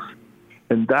beings.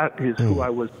 And that is who I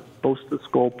was supposed to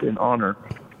sculpt and honor.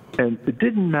 And it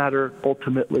didn't matter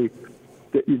ultimately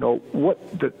that, you know,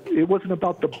 it wasn't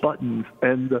about the buttons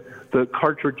and the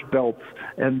cartridge belts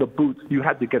and the boots. You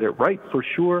had to get it right for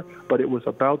sure, but it was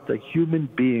about the human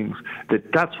beings.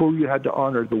 That's who you had to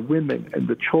honor, the women and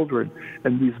the children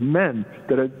and these men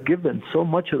that had given so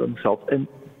much of themselves and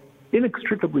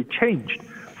inextricably changed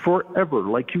forever.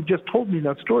 Like you just told me in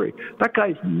that story, that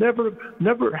guy's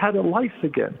never had a life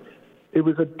again. It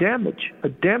was a damage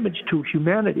to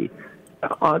humanity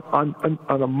on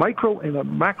a micro and a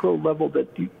macro level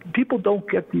that people don't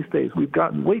get these days. We've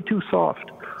gotten way too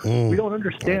soft. We don't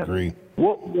understand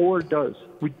what war does.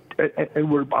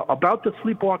 And we're about to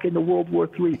sleepwalk into World War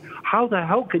III. How the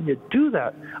hell can you do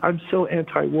that? I'm so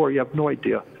anti-war, you have no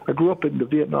idea. I grew up in the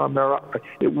Vietnam era.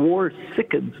 War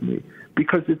sickens me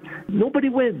because nobody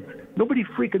wins. Nobody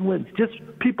freaking wins. Just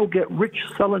people get rich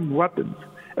selling weapons.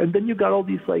 And then you got all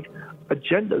these like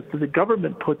agendas that the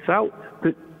government puts out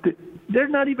that they're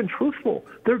not even truthful.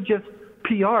 They're just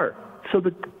PR so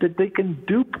that they can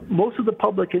dupe most of the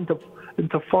public into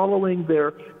following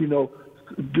their, you know,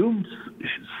 doom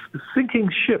sinking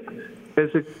ship as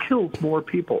it kills more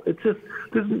people. It's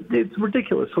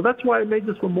ridiculous. So that's why I made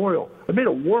this memorial. I made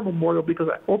a war memorial because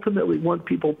I ultimately want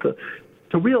people to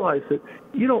to realize that,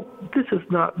 this is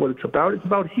not what it's about. It's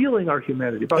about healing our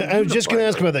humanity. I was just going to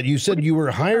ask about that. You said you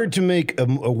were hired to make a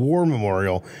war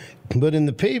memorial, but in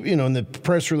the paper, in the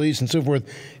press release and so forth,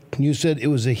 you said it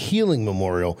was a healing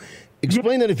memorial.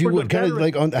 Explain that, if you would, kind of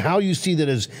like on how you see that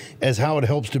as how it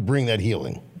helps to bring that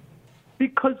healing.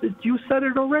 Because you said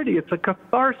it already. It's a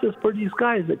catharsis for these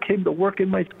guys that came to work in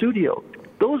my studio.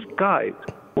 Those guys,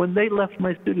 when they left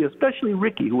my studio, especially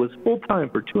Ricky, who was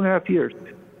full-time for 2.5 years,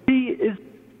 he is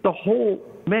the whole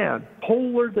man,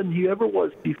 wholer than he ever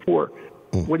was before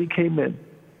when he came in.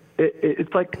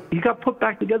 It's like he got put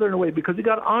back together in a way because he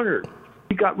got honored.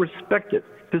 He got respected.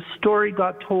 His story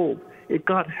got told. It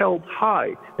got held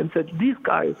high and said, these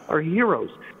guys are heroes.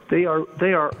 They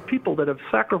are people that have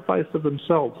sacrificed of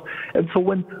themselves. And so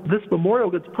when this memorial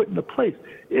gets put into place,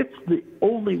 it's the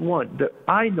only one that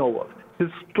I know of,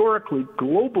 historically,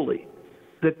 globally,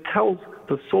 that tells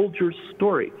the soldier's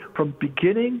story from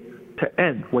beginning to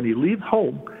end, when he leaves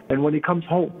home and when he comes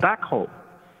home, back home.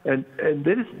 And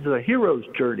this is a hero's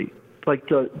journey. Like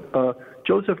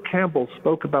Joseph Campbell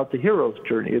spoke about the hero's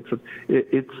journey.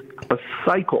 It's a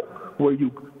cycle where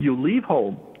you leave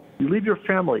home, you leave your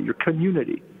family, your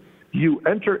community, you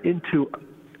enter into,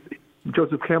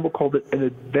 Joseph Campbell called it an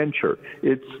adventure.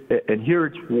 And here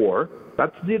it's war.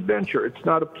 That's the adventure. It's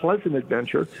not a pleasant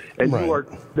adventure. And right. You are,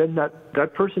 then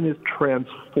that person is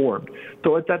transformed.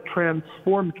 So at that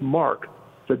transformed mark,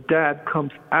 the dad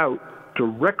comes out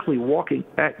directly walking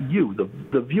at you,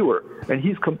 the viewer, and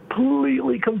he's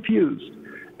completely confused.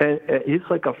 And he's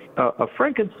like a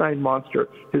Frankenstein monster.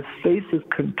 His face is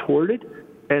contorted,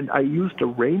 and I used a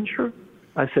ranger.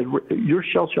 I said, you're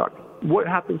shell-shocked. What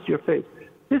happens to your face?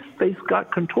 His face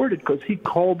got contorted because he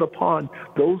called upon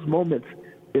those moments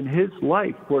in his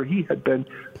life where he had been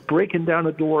breaking down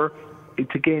a door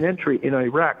to gain entry in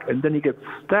Iraq, and then he gets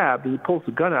stabbed, and he pulls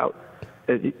the gun out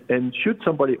and shoots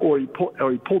somebody, or he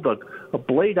pulled a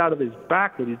blade out of his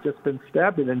back that he'd just been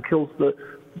stabbed in and kills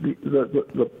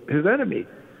his enemy.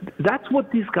 That's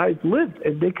what these guys lived,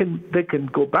 and they can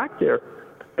go back there,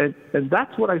 and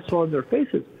that's what I saw in their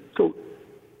faces. So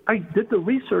I did the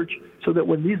research so that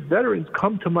when these veterans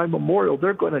come to my memorial,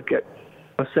 they're going to get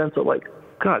a sense of like,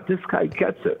 God, this guy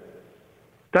gets it.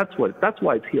 That's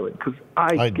why it's healing, because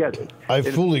I get it. I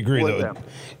fully agree, though.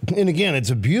 And again, it's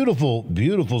a beautiful,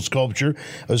 beautiful sculpture,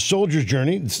 a soldier's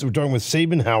journey. We're talking with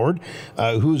Sabin Howard,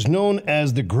 who's known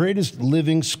as the greatest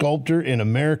living sculptor in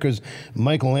America's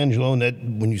Michelangelo. And that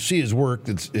when you see his work,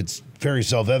 it's very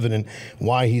self-evident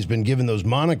why he's been given those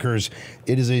monikers.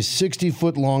 It is a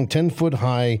 60-foot long, 10-foot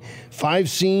high, 5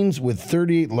 scenes with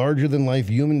 38 larger-than-life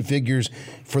human figures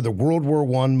for the World War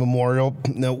I memorial.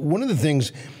 Now, one of the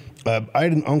things... I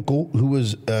had an uncle who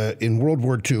was in World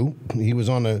War II. He was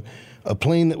on a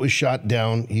plane that was shot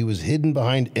down. He was hidden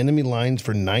behind enemy lines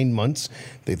for 9 months.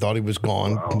 They thought he was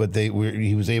gone, wow. But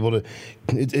he was able to.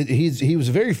 He was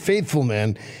a very faithful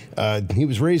man. He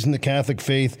was raised in the Catholic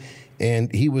faith,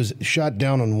 and he was shot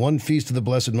down on one feast of the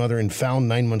Blessed Mother and found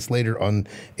 9 months later on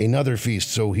another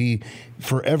feast. So he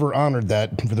forever honored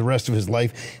that for the rest of his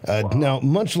life. Wow. Now,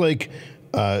 much like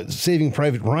Saving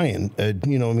Private Ryan,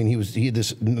 he had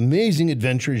this amazing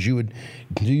adventure, as you would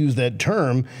use that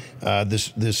term.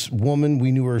 This woman,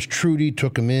 we knew her as Trudy,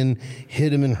 took him in,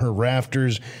 hid him in her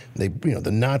rafters.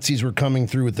 The Nazis were coming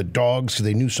through with the dogs because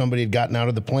they knew somebody had gotten out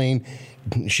of the plane.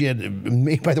 She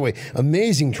had, by the way,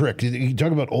 amazing trick. You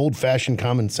talk about old-fashioned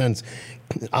common sense.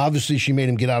 Obviously, she made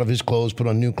him get out of his clothes, put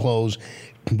on new clothes,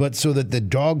 but so that the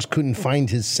dogs couldn't find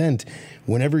his scent.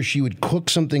 Whenever she would cook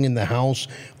something in the house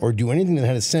or do anything that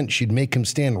had a scent, she'd make him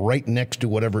stand right next to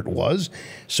whatever it was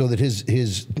so that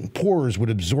his pores would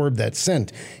absorb that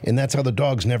scent. And that's how the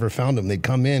dogs never found him. They'd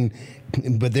come in,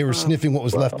 but they were sniffing what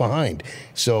was left behind.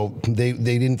 So they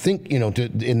didn't think,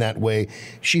 in that way.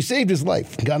 She saved his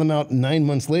life, got him out 9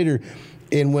 months later.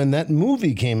 And when that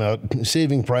movie came out,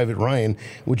 Saving Private Ryan,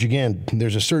 which again,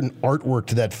 there's a certain artwork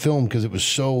to that film because it was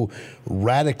so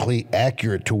radically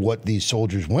accurate to what these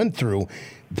soldiers went through,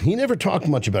 he never talked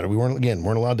much about it. We weren't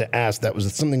allowed to ask. That was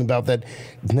something about that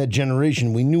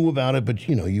generation. We knew about it, but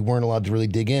you weren't allowed to really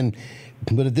dig in.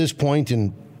 But at this point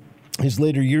in his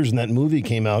later years, when that movie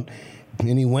came out,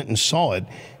 and he went and saw it,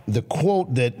 the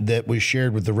quote that was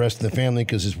shared with the rest of the family,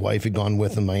 because his wife had gone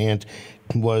with him, my aunt,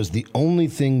 was the only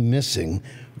thing missing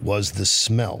was the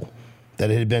smell. that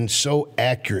it had been so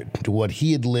accurate to what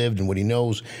he had lived and what he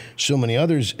knows so many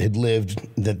others had lived,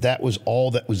 that was all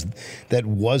that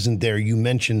wasn't there. You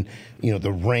mentioned,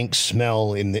 the rank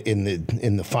smell in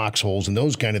the foxholes and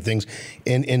those kind of things.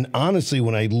 And honestly,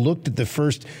 when I looked at the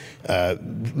first,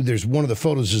 there's one of the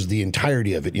photos is the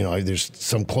entirety of it. There's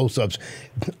some close-ups.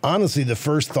 Honestly, the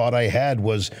first thought I had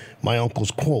was my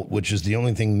uncle's quote, which is the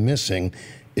only thing missing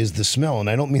is the smell. And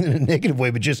I don't mean it in a negative way,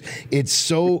 but just it's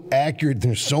so accurate.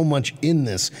 There's so much in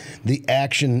this, the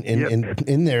action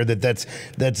in there that's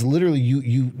literally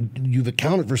you've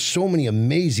accounted for so many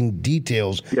amazing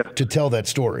details to tell that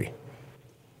story.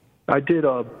 I did.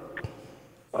 It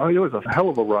was a hell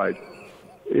of a ride.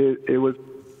 It was.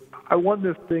 I won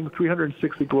this thing,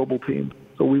 360 global teams.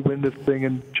 So we win this thing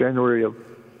in January of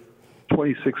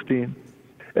 2016,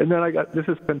 and then this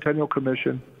is Centennial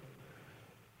Commission.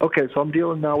 Okay, so I'm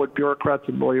dealing now with bureaucrats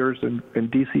and lawyers and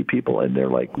DC people, and they're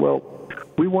like, well,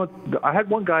 I had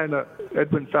one guy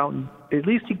Edwin Fountain, at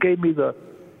least he gave me the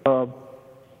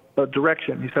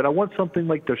direction. He said, I want something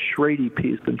like the Schrady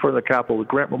piece in front of the Capitol, the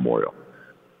Grant Memorial.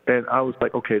 And I was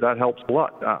like, okay, that helps a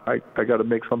lot. I got to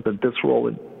make something visceral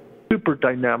and super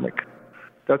dynamic.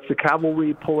 That's the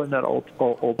cavalry pulling that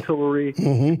artillery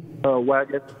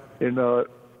wagon in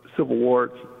Civil War.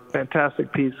 It's a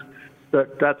fantastic piece.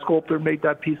 That sculptor made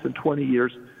that piece in 20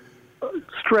 years,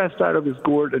 stressed out of his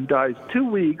gourd, and dies 2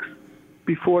 weeks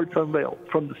before it's unveiled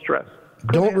from the stress.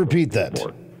 Don't repeat that.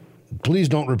 Anymore. Please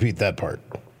don't repeat that part.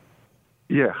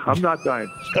 Yeah, I'm not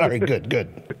dying. All right,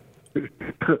 good.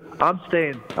 I'm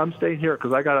staying here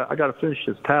because I gotta finish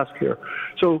this task here.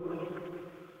 So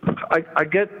I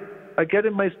get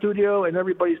in my studio and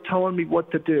everybody's telling me what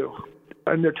to do.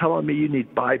 And they're telling me you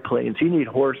need biplanes, you need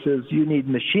horses, you need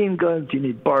machine guns, you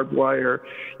need barbed wire,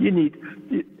 you need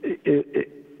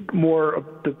more of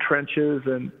the trenches,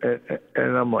 and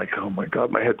I'm like, oh my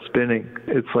God, my head's spinning.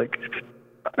 It's like,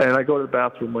 and I go to the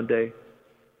bathroom one day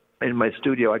in my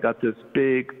studio. I got this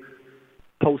big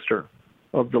poster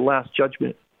of the Last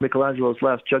Judgment, Michelangelo's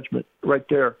Last Judgment, right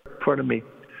there in front of me,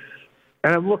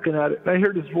 and I'm looking at it, and I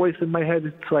hear this voice in my head.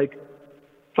 It's like,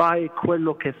 fai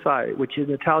quello che sai, which in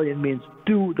Italian means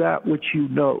do that which you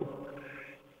know.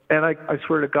 And I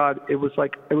swear to God, it was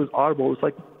audible. It was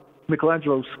like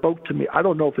Michelangelo spoke to me. I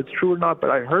don't know if it's true or not, but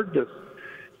I heard this.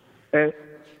 And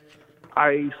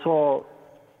I saw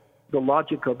the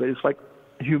logic of it. It's like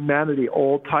humanity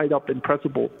all tied up in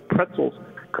pretzels,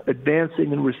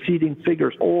 advancing and receding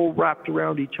figures, all wrapped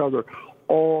around each other,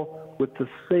 all with the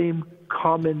same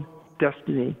common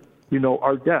destiny,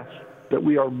 our death. That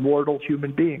we are mortal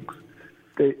human beings.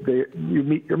 You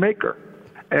meet your maker.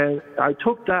 And I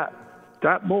took that.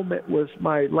 That moment was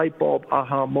my light bulb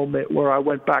aha moment where I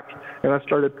went back and I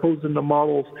started posing the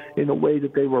models in a way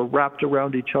that they were wrapped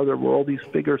around each other, where all these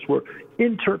figures were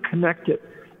interconnected,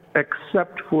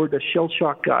 except for the shell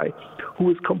shock guy who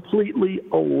was completely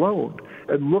alone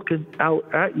and looking out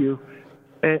at you.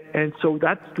 And so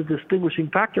that's the distinguishing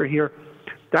factor here.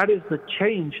 That is the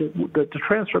change, the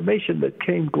transformation that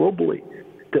came globally,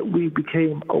 that we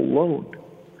became alone.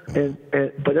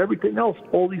 But everything else,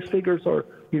 all these figures are,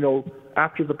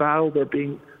 after the battle, they're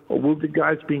being wounded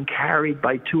guys being carried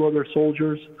by two other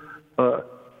soldiers.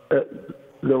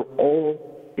 They're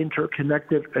all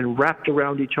interconnected and wrapped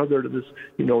around each other to this,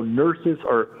 nurses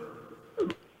are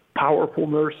powerful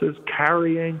nurses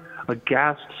carrying a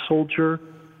gassed soldier,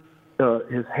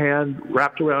 his hand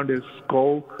wrapped around his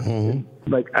skull,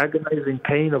 like agonizing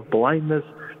pain of blindness.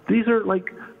 These are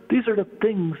the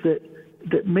things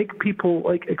that make people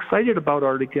excited about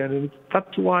art again, and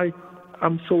that's why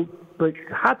I'm so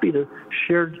happy to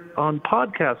share on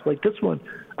podcasts like this one.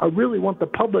 I really want the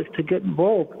public to get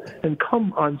involved and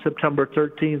come on September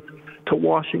 13th to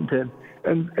Washington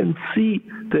and see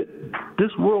that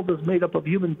this world is made up of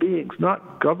human beings,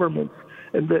 not governments,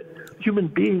 and that human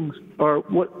beings are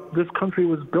what this country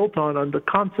was built on the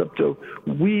concept of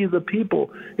we the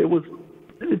people.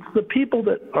 It's the people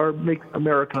that make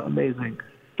America amazing.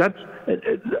 That's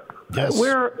yes.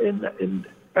 Where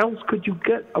else could you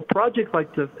get a project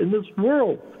like this in this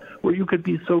world where you could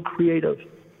be so creative?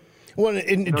 Well,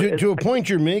 to a point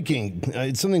you're making,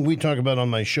 it's something we talk about on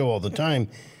my show all the time.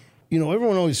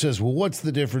 Everyone always says, well, what's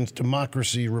the difference?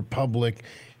 Democracy, republic,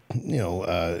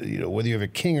 whether you have a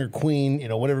king or queen,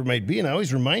 whatever it might be. And I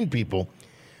always remind people,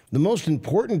 the most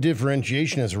important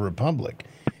differentiation as a republic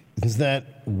is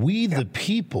that we, the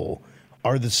people,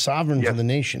 are the sovereigns of the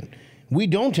nation. We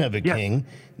don't have a king.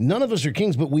 None of us are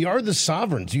kings, but we are the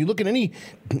sovereigns. You look at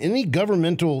any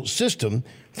governmental system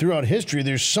throughout history,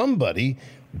 there's somebody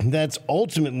that's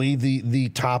ultimately the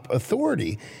top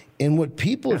authority. And what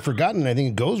people have forgotten, I think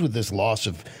it goes with this loss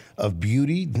of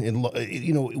beauty, and,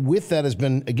 with that has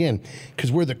been, again,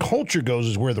 because where the culture goes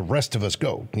is where the rest of us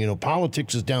go.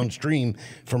 Politics is downstream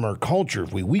from our culture.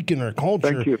 If we weaken our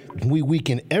culture, we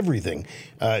weaken everything.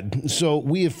 So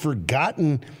we have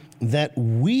forgotten that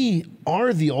we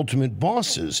are the ultimate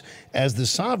bosses as the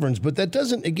sovereigns, but that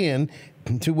doesn't, again,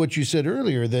 to what you said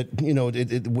earlier, that,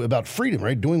 about freedom,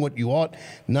 right? Doing what you ought,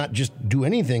 not just do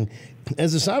anything.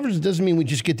 As the sovereigns, it doesn't mean we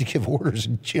just get to give orders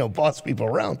and, boss people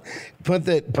around, but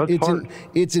that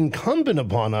it's incumbent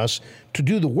upon us to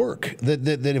do the work. That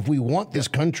if we want this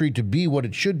country to be what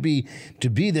it should be, to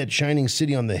be that shining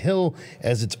city on the hill,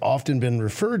 as it's often been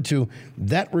referred to,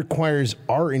 that requires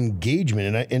our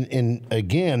engagement. And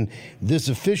again, this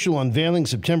official unveiling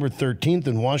September 13th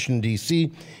in Washington,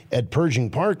 D.C. at Pershing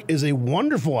Park is a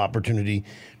wonderful opportunity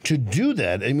to do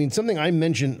that. I mean, something I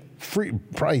mention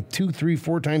probably 2, 3,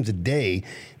 4 times a day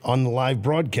on the live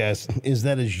broadcast is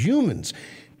that as humans,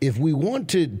 if we want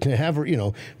to have,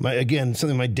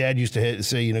 something my dad used to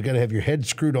say, got to have your head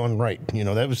screwed on right.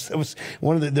 That was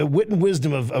one of the wit and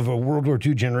wisdom of a World War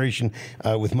II generation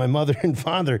with my mother and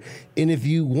father. And if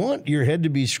you want your head to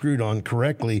be screwed on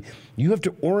correctly, you have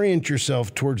to orient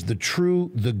yourself towards the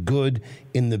true, the good,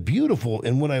 and the beautiful.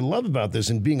 And what I love about this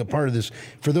and being a part of this,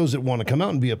 for those that want to come out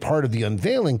and be a part of the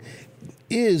unveiling,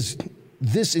 is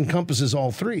this encompasses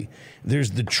all three. There's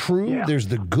the true, there's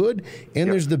the good,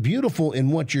 and there's the beautiful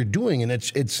in what you're doing. And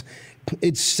it's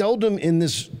seldom in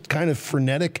this kind of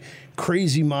frenetic,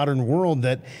 crazy modern world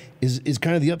that is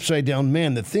kind of the upside down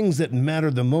man. The things that matter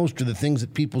the most are the things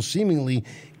that people seemingly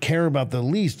care about the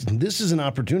least. This is an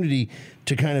opportunity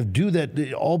to kind of do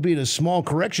that, albeit a small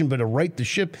correction, but to right the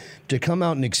ship, to come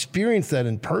out and experience that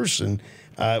in person.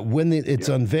 When it's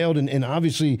unveiled, and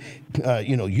obviously,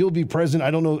 you'll be present.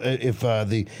 I don't know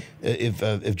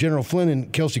if General Flynn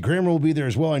and Kelsey Grammer will be there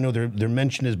as well. I know they're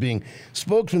mentioned as being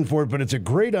spokesmen for it, but it's a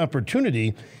great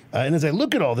opportunity. And as I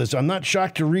look at all this, I'm not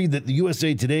shocked to read that the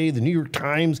USA Today, the New York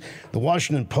Times, the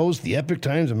Washington Post, the Epic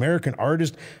Times, American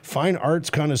Artist, Fine Arts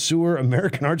Connoisseur,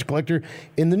 American Arts Collector,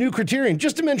 and the New Criterion,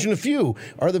 just to mention a few,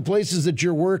 are the places that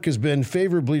your work has been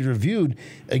favorably reviewed.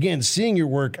 Again, seeing your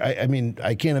work, I mean,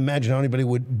 I can't imagine how anybody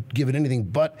would give it anything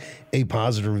but a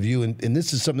positive review, and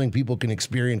this is something people can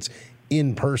experience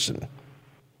in person.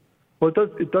 Well,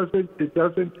 it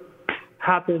doesn't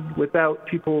happen without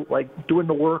people like doing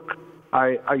the work.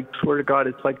 I swear to God,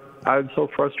 it's like I'm so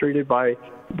frustrated by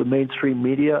the mainstream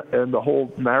media and the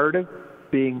whole narrative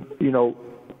being,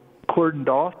 cordoned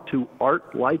off to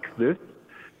art like this,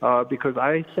 because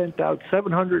I sent out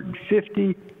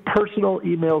 750 personal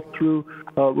emails through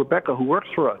Rebecca, who works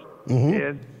for us. Mm-hmm.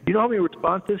 And you know how many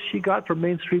responses she got from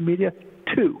mainstream media?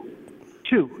 Two.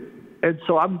 And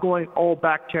so I'm going all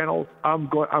back channels.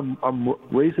 I'm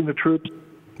raising the troops.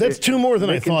 That's 2 more than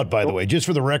I thought, by the way, just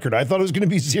for the record. I thought it was going to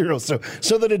be 0. So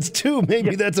that it's 2,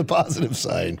 maybe that's a positive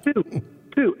sign.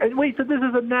 2. And wait, so this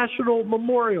is a national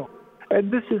memorial. And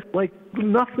this is like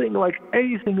nothing like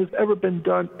anything has ever been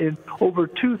done in over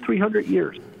 200-300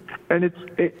 years. And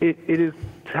it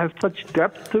has such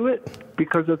depth to it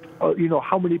because of,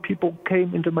 how many people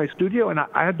came into my studio. And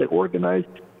I had to organize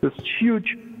this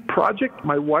huge project.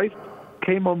 My wife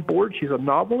came on board. She's a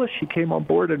novelist. She came on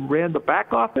board and ran the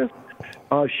back office.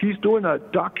 She's doing a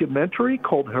documentary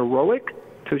called Heroic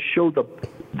to show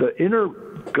the inner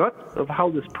guts of how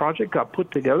this project got put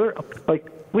together. Like,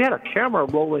 we had a camera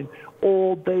rolling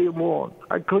all day long.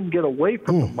 I couldn't get away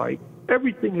from the mic.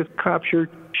 Everything is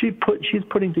captured. She's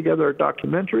putting together a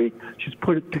documentary. She's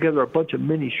put together a bunch of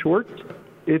mini shorts.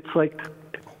 It's like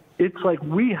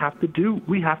we have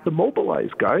to mobilize,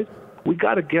 guys. We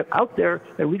got to get out there,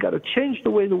 and we got to change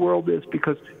the way the world is,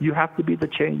 because you have to be the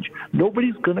change.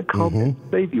 Nobody's going to come and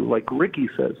save you, like Ricky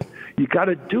says. You got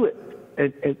to do it,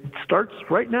 and it starts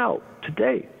right now,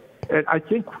 today. And I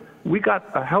think we got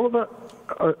a hell of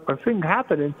a thing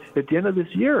happening at the end of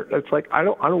this year. It's like I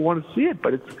don't want to see it,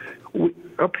 but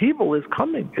upheaval is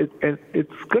coming, and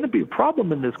it's going to be a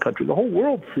problem in this country. The whole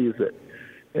world sees it,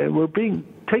 and we're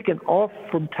being taken off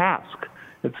from task.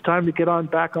 It's time to get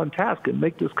back on task and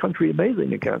make this country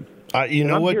amazing again. You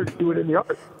know what? I'm here to do it in the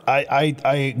art. I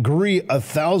agree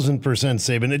 1,000%,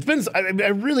 Sabin. It's been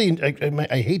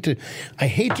I hate to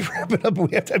wrap it up.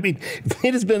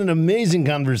 It has been an amazing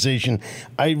conversation.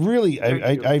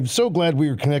 I'm so glad we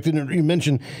were connected. And you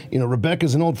mentioned,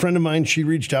 Rebecca's an old friend of mine. She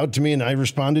reached out to me and I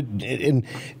responded. And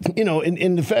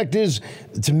the fact is,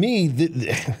 to me,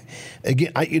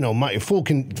 again, my full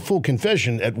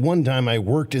confession. At one time, I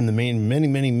worked in the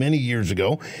many years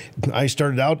ago. I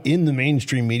started out in the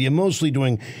mainstream media, mostly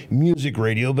doing music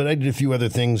radio. radio, but I did a few other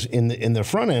things in the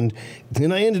front end.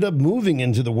 And I ended up moving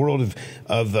into the world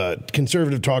of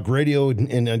conservative talk radio,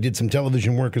 and I did some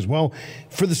television work as well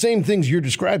for the same things you're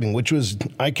describing, which was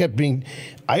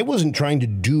I wasn't trying to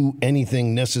do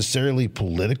anything necessarily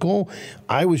political.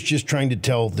 I was just trying to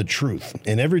tell the truth.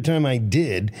 And every time I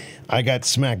did, I got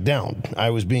smacked down. I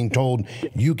was being told,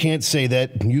 you can't say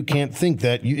that, you can't think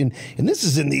that. And this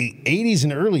is in the 80s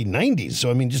and early 90s. So,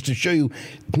 I mean, just to show you,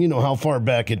 how far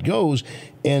back it goes.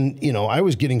 And, I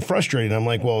was getting frustrated. I'm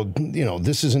like, well,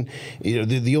 this isn't,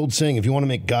 the old saying, if you want to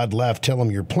make God laugh, tell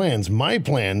him your plans. My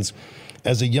plans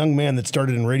as a young man that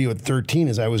started in radio at 13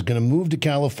 is I was going to move to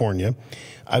California.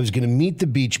 I was going to meet the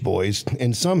Beach Boys,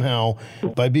 and somehow,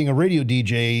 by being a radio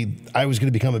DJ, I was going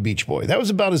to become a Beach Boy. That was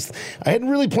about I hadn't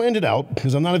really planned it out,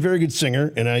 because I'm not a very good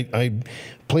singer, and I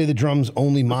play the drums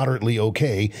only moderately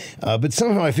okay, but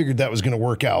somehow I figured that was going to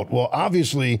work out. Well,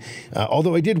 obviously,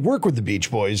 although I did work with the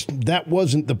Beach Boys, that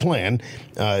wasn't the plan,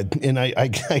 and I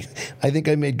think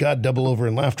I made God double over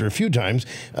in laughter a few times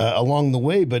along the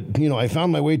way, but, I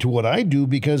found my way to what I do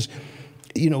because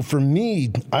for me,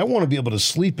 I want to be able to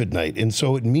sleep at night. And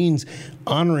so it means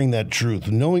honoring that truth,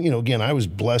 knowing, again, I was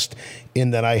blessed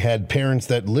in that I had parents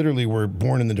that literally were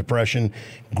born in the Depression,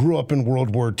 grew up in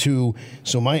World War II.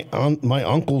 So my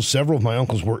uncles, several of my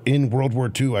uncles were in World War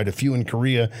II. I had a few in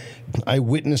Korea. I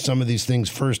witnessed some of these things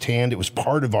firsthand. It was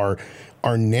part of our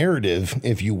narrative,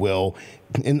 if you will.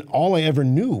 And all I ever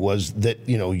knew was that,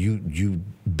 you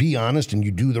be honest and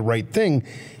you do the right thing.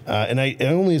 And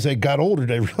only as I got older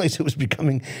did I realize it was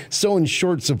becoming so in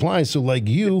short supply. So like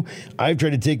you, I've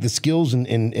tried to take the skills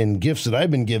and gifts that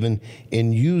I've been given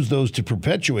and use those to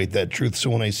perpetuate that truth. So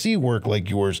when I see work like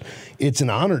yours, it's an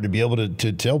honor to be able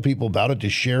to tell people about it, to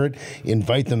share it,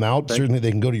 invite them out. Thanks. Certainly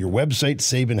they can go to your website,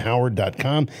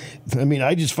 sabinhoward.com. I mean,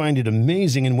 I just find it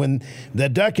amazing. And when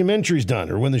that documentary's done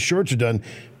or when the shorts are done,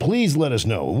 please let us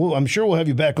know. Well, I'm sure we'll have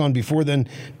you back on before then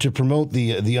to promote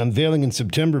the unveiling in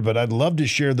September, but I'd love to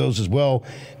share those as well,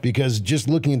 because just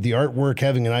looking at the artwork,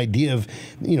 having an idea of,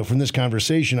 from this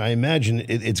conversation, I imagine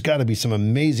it's got to be some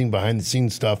amazing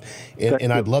behind-the-scenes stuff,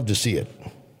 and I'd love to see it.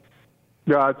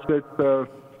 Yeah, it's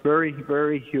very,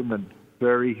 very human,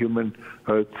 very human.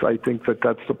 I think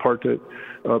that's the part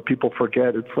that people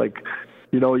forget. It's like,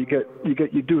 you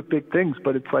do big things,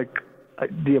 but it's like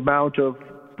the amount of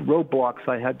roadblocks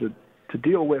I had to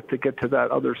deal with to get to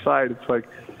that other side. It's like,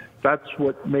 that's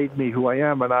what made me who I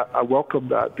am, and I welcome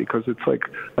that, because it's like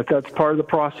that's part of the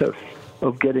process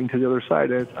of getting to the other side.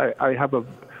 And I have a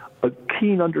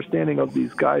keen understanding of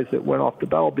these guys that went off to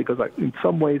battle, because in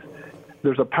some ways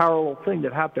there's a parallel thing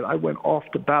that happened. I went off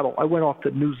to battle. I went off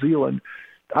to New Zealand.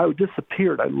 I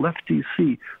disappeared. I left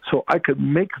D.C. so I could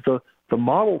make the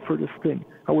model for this thing.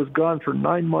 I was gone for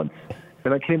 9 months,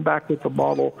 and I came back with the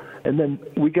model, and then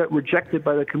we got rejected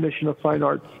by the Commission of Fine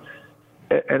Arts.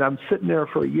 And I'm sitting there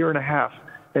for a year and a half,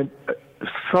 and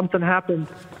something happened.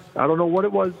 I don't know what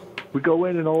it was. We go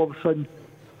in, and all of a sudden,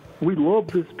 we love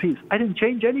this piece. I didn't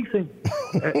change anything.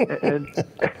 and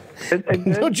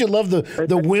don't you love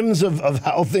the whims of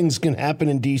how things can happen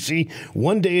in D.C.?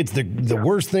 One day it's the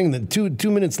worst thing, then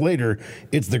two minutes later,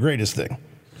 it's the greatest thing.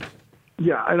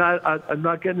 Yeah, and I'm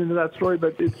not getting into that story,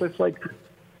 but it's just like,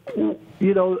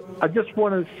 I just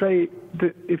want to say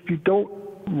that if you don't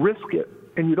risk it,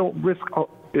 and you don't risk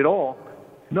it all,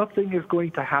 nothing is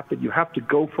going to happen. You have to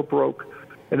go for broke.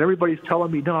 And everybody's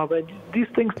telling me, no, man, these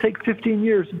things take 15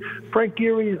 years. Frank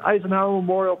Geary's Eisenhower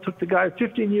Memorial took the guy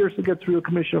 15 years to get through the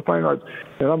Commission of Fine Arts.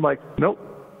 And I'm like, nope,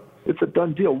 it's a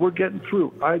done deal. We're getting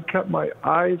through. I kept my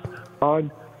eyes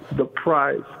on the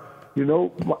prize.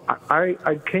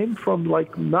 I came from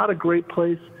not a great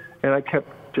place, and I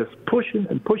kept just pushing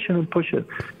and pushing and pushing.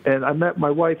 And I met my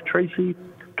wife, Tracy,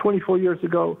 24 years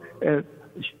ago, and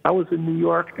I was in New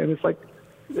York, and it's like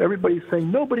everybody's saying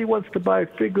nobody wants to buy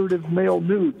figurative male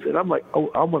nudes, and I'm like,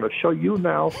 oh, I'm going to show you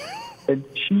now. And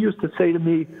she used to say to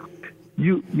me,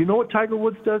 you know what Tiger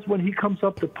Woods does when he comes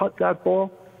up to putt that ball,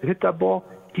 to hit that ball?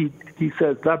 He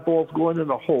says that ball's going in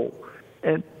a hole.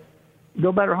 And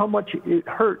no matter how much it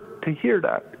hurt to hear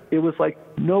that, it was like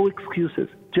no excuses,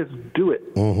 just do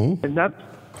it. Mm-hmm. And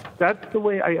that's the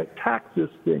way I attack this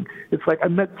thing. It's like I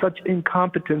met such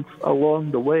incompetence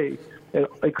along the way, and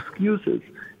excuses,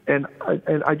 and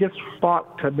I just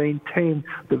fought to maintain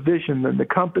the vision and the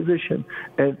composition,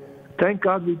 and thank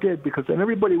God we did, because then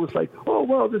everybody was like, oh,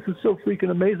 wow, this is so freaking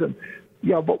amazing.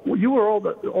 Yeah, but you were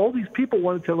all these people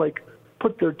wanted to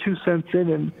put their 2 cents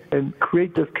in and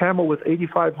create this camel with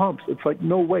 85 humps. It's like,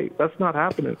 no way, that's not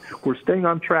happening. We're staying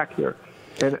on track here.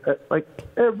 And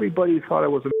everybody thought I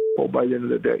was an asshole by the end of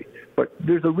the day. But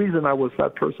there's a reason I was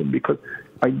that person, because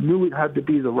I knew it had to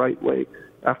be the right way.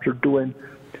 after doing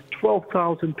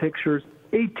 12,000 pictures,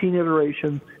 18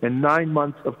 iterations, and 9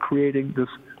 months of creating this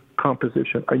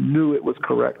composition. I knew it was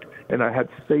correct, and I had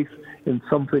faith in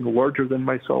something larger than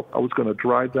myself. I was going to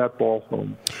drive that ball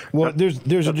home. Well,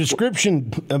 there's a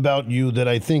description about you that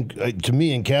I think, to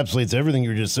me, encapsulates everything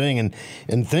you were just saying,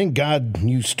 and thank God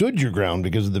you stood your ground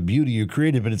because of the beauty you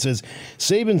created. But it says,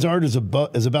 Sabin's art is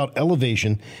about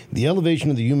elevation, the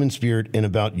elevation of the human spirit, and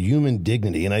about human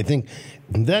dignity. And I think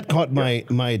that caught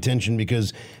my attention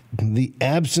because the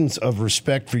absence of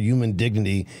respect for human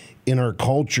dignity in our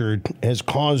culture has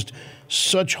caused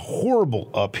such horrible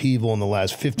upheaval in the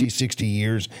last 50, 60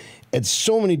 years at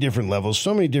so many different levels,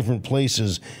 so many different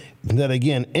places, that,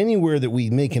 again, anywhere that we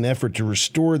make an effort to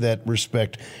restore that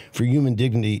respect for human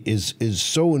dignity is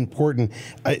so important.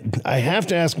 I have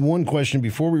to ask one question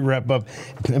before we wrap up.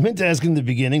 I meant to ask in the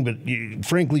beginning, but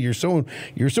frankly, you're so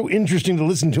interesting to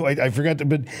listen to. I forgot to,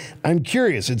 but I'm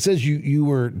curious. It says you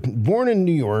were born in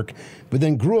New York, but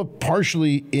then grew up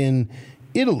partially in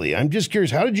Italy. I'm just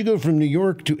curious, how did you go from New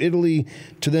York to Italy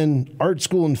to then art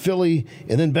school in Philly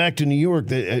and then back to New York?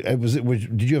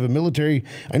 Did you have a military?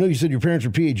 I know you said your parents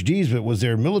were PhDs, but was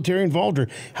there military involved, or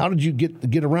how did you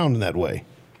get around in that way?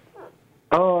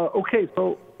 Okay,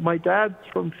 so my dad's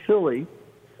from Philly,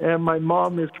 and my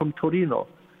mom is from Torino.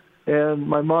 And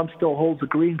my mom still holds a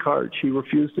green card. She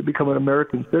refused to become an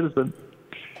American citizen.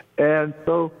 And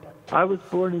so I was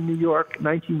born in New York,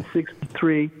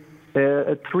 1963.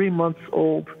 At 3 months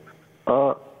old,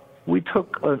 we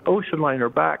took an ocean liner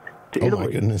back to Italy. Oh,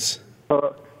 my goodness.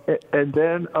 And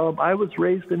then I was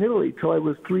raised in Italy till I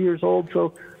was 3 years old.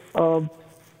 So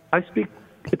I speak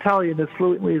Italian as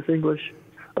fluently as English,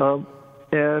 and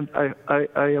I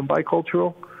am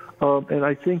bicultural. And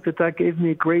I think that gave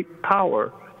me great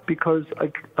power because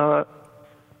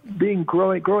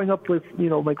growing up with,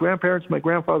 my grandparents, my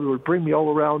grandfather would bring me all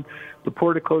around the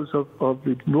porticos of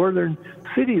the northern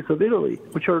cities of Italy,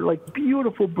 which are like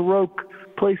beautiful Baroque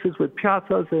places with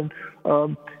piazzas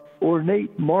and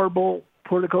ornate marble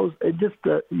porticos. And just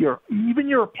even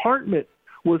your apartment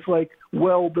was like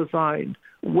well designed,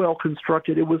 well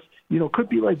constructed. It was, could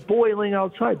be like boiling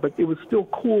outside, but it was still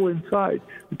cool inside.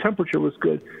 The temperature was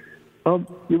good.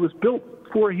 It was built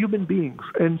for human beings.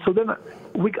 And so then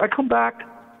I come back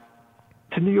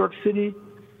to New York City,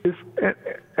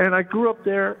 and I grew up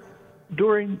there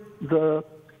during the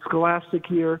scholastic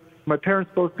year. My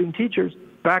parents both being teachers,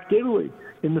 back to Italy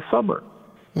in the summer.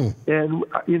 And,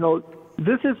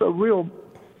 this is a real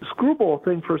screwball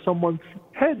thing for someone's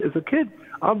head as a kid.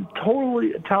 I'm totally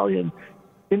Italian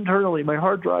internally. My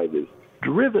hard drive is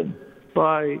driven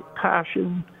by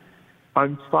passion.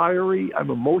 I'm fiery. I'm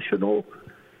emotional.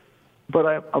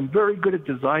 But I'm very good at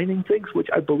designing things, which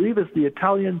I believe is the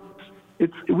Italian.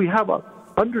 We have a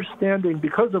understanding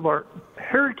because of our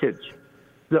heritage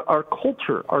that our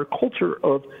culture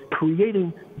of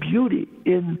creating beauty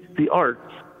in the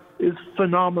arts is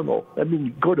phenomenal. I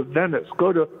mean, go to Venice,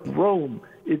 go to Rome.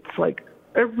 It's like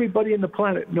everybody in the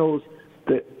planet knows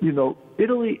that,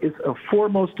 Italy is a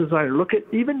foremost designer. Look at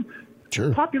even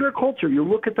popular culture. You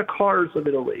look at the cars of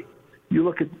Italy. You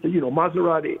look at,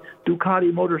 Maserati,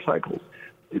 Ducati motorcycles.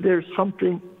 There's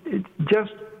something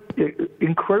just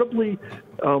incredibly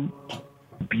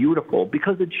beautiful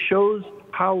because it shows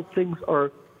how things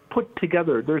are put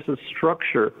together. There's a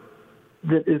structure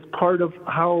that is part of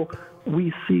how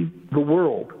we see the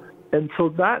world. And so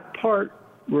that part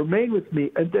remained with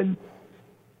me. And then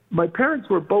my parents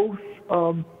were both,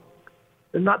 and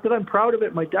not that I'm proud of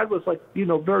it, my dad was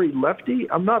very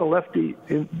lefty. I'm not a lefty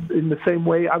in the same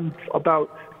way. I'm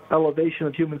about elevation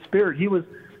of human spirit. He was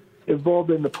involved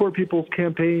in the Poor People's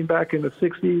Campaign back in the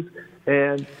 60s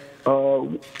and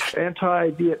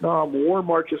anti-Vietnam War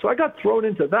marches. So I got thrown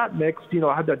into that mix.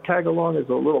 I had to tag along as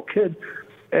a little kid.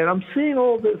 And I'm seeing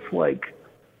all this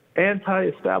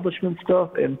anti-establishment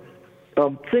stuff and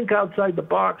think outside the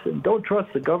box and don't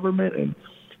trust the government. And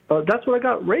that's what I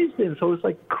got raised in. So it's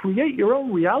like create your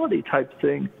own reality type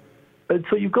thing. And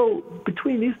so you go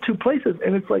between these two places,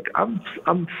 and it's like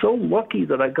I'm so lucky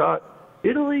that I got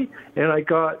Italy and I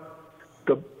got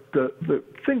the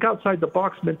think outside the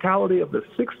box mentality of the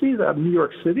 60s out of New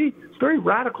York City. It's very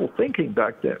radical thinking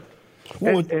back then.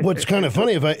 Well, what's kind of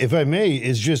funny, if I may,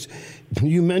 is just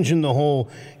you mentioned the whole,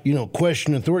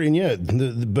 question authority,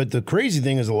 and but the crazy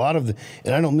thing is a lot of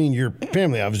and I don't mean your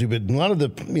family obviously, but a lot of the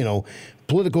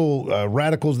political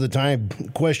radicals of the time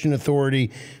question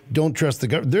authority, don't trust the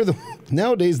government.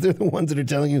 Nowadays they're the ones that are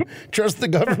telling you trust the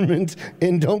government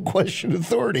and don't question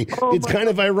authority. It's kind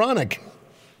of ironic.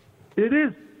 It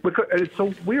is, because it's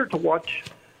so weird to watch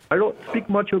I don't speak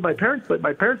much with my parents, but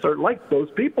my parents are like those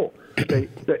people.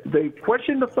 They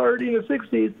questioned authority in the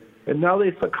 60s, and now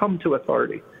they succumb to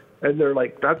authority. And they're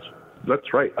like, that's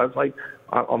right. I was like,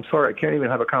 I'm sorry, I can't even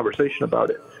have a conversation about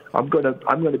it. I'm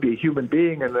gonna be a human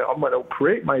being, and I'm gonna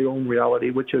create my own reality,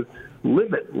 which is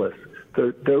limitless.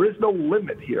 There is no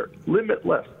limit here.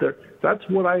 Limitless. That's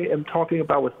what I am talking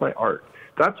about with my art.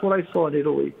 That's what I saw in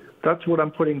Italy. That's what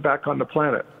I'm putting back on the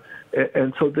planet.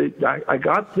 And so I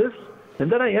got this,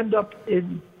 and then I end up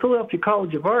in Philadelphia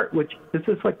College of Art, which is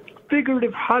this like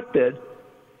figurative hotbed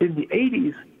in the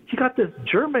 80s. You got this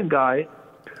German guy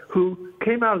who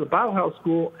came out of the Bauhaus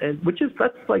school, and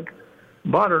that's like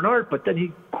modern art, but then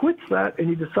he quits that and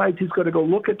he decides he's going to go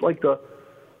look at like the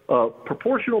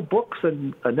proportional books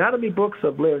and anatomy books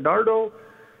of Leonardo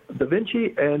da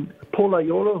Vinci and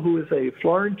Pollaiolo, who is a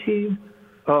Florentine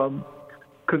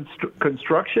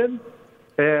construction,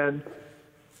 and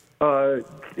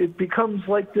it becomes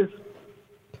like this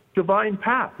divine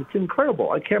path. It's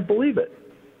incredible. I can't believe it.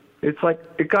 It's like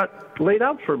it got laid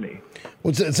out for me.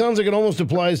 Well, it sounds like it almost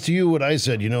applies to you what I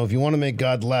said. If you want to make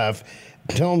God laugh,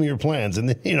 tell him your plans. And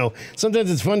then, sometimes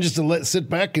it's fun just to sit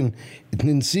back and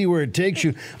see where it takes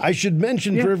you. I should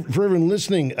mention for everyone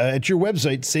listening, at your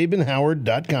website,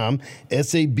 sabinhoward.com,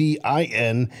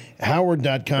 SABIN,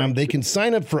 Howard.com, they can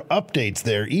sign up for updates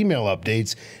there, email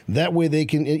updates. That way they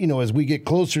can, as we get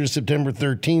closer to September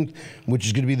 13th, which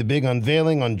is going to be the big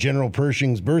unveiling on General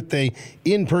Pershing's birthday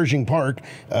in Pershing Park,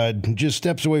 just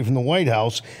steps away from the White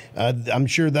House. I'm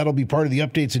sure that'll be part of the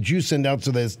updates that you send out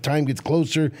so that as time gets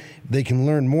closer, they can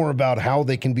learn more about how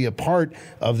they can be a part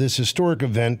of this historic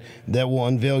event that will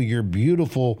unveil your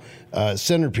beautiful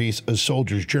centerpiece, A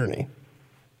Soldier's Journey.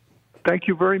 Thank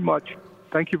you very much.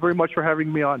 Thank you very much for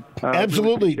having me on.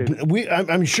 Absolutely. Really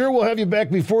I'm sure we'll have you back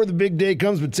before the big day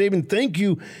comes, but Sabin, thank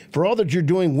you for all that you're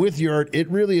doing with your art. It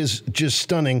really is just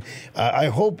stunning. I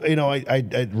hope,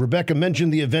 Rebecca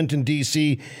mentioned the event in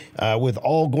D.C. With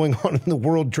all going on in the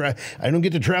world. I don't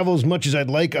get to travel as much as I'd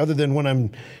like other than when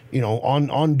I'm,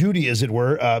 on duty, as it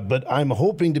were. But I'm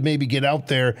hoping to maybe get out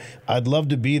there. I'd love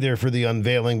to be there for the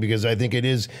unveiling because I think it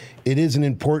is an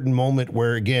important moment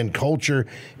where, again, culture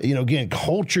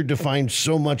defines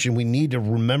so much, and we need to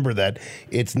remember that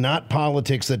it's not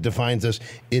politics that defines us,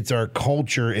 it's our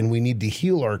culture, and we need to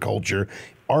heal our culture.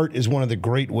 Art is one of the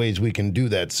great ways we can do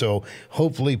that. So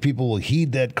hopefully people will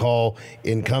heed that call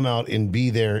and come out and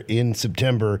be there in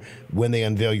September when they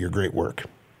unveil your great work.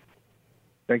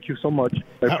 Thank you so much.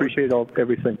 I appreciate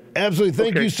everything. Absolutely.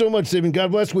 Thank you so much, Sabin.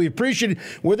 God bless. We appreciate it.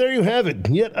 Well, there you have it.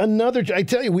 Yet another. I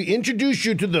tell you, we introduce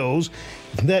you to those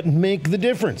that make the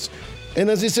difference. And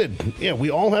as I said, we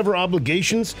all have our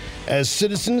obligations as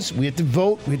citizens. We have to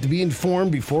vote. We have to be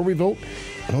informed before we vote.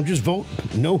 Don't just vote.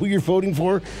 Know who you're voting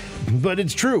for. But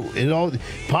it's true.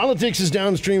 Politics is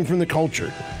downstream from the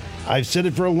culture. I've said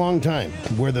it for a long time.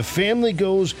 Where the family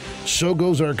goes, so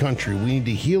goes our country. We need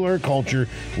to heal our culture.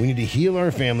 We need to heal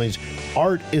our families.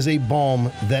 Art is a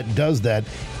balm that does that.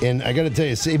 And I got to tell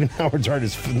you, Sabin Howard's art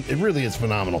it really is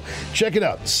phenomenal. Check it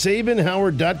out.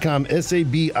 SabinHoward.com,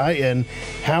 SABIN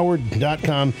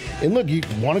Howard.com. And look, you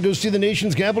want to go see the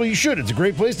nation's capital? You should. It's a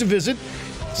great place to visit.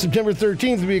 September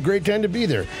 13th would be a great time to be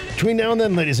there. Between now and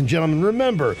then, ladies and gentlemen,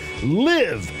 remember,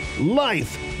 live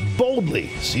life boldly.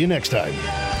 See you next time.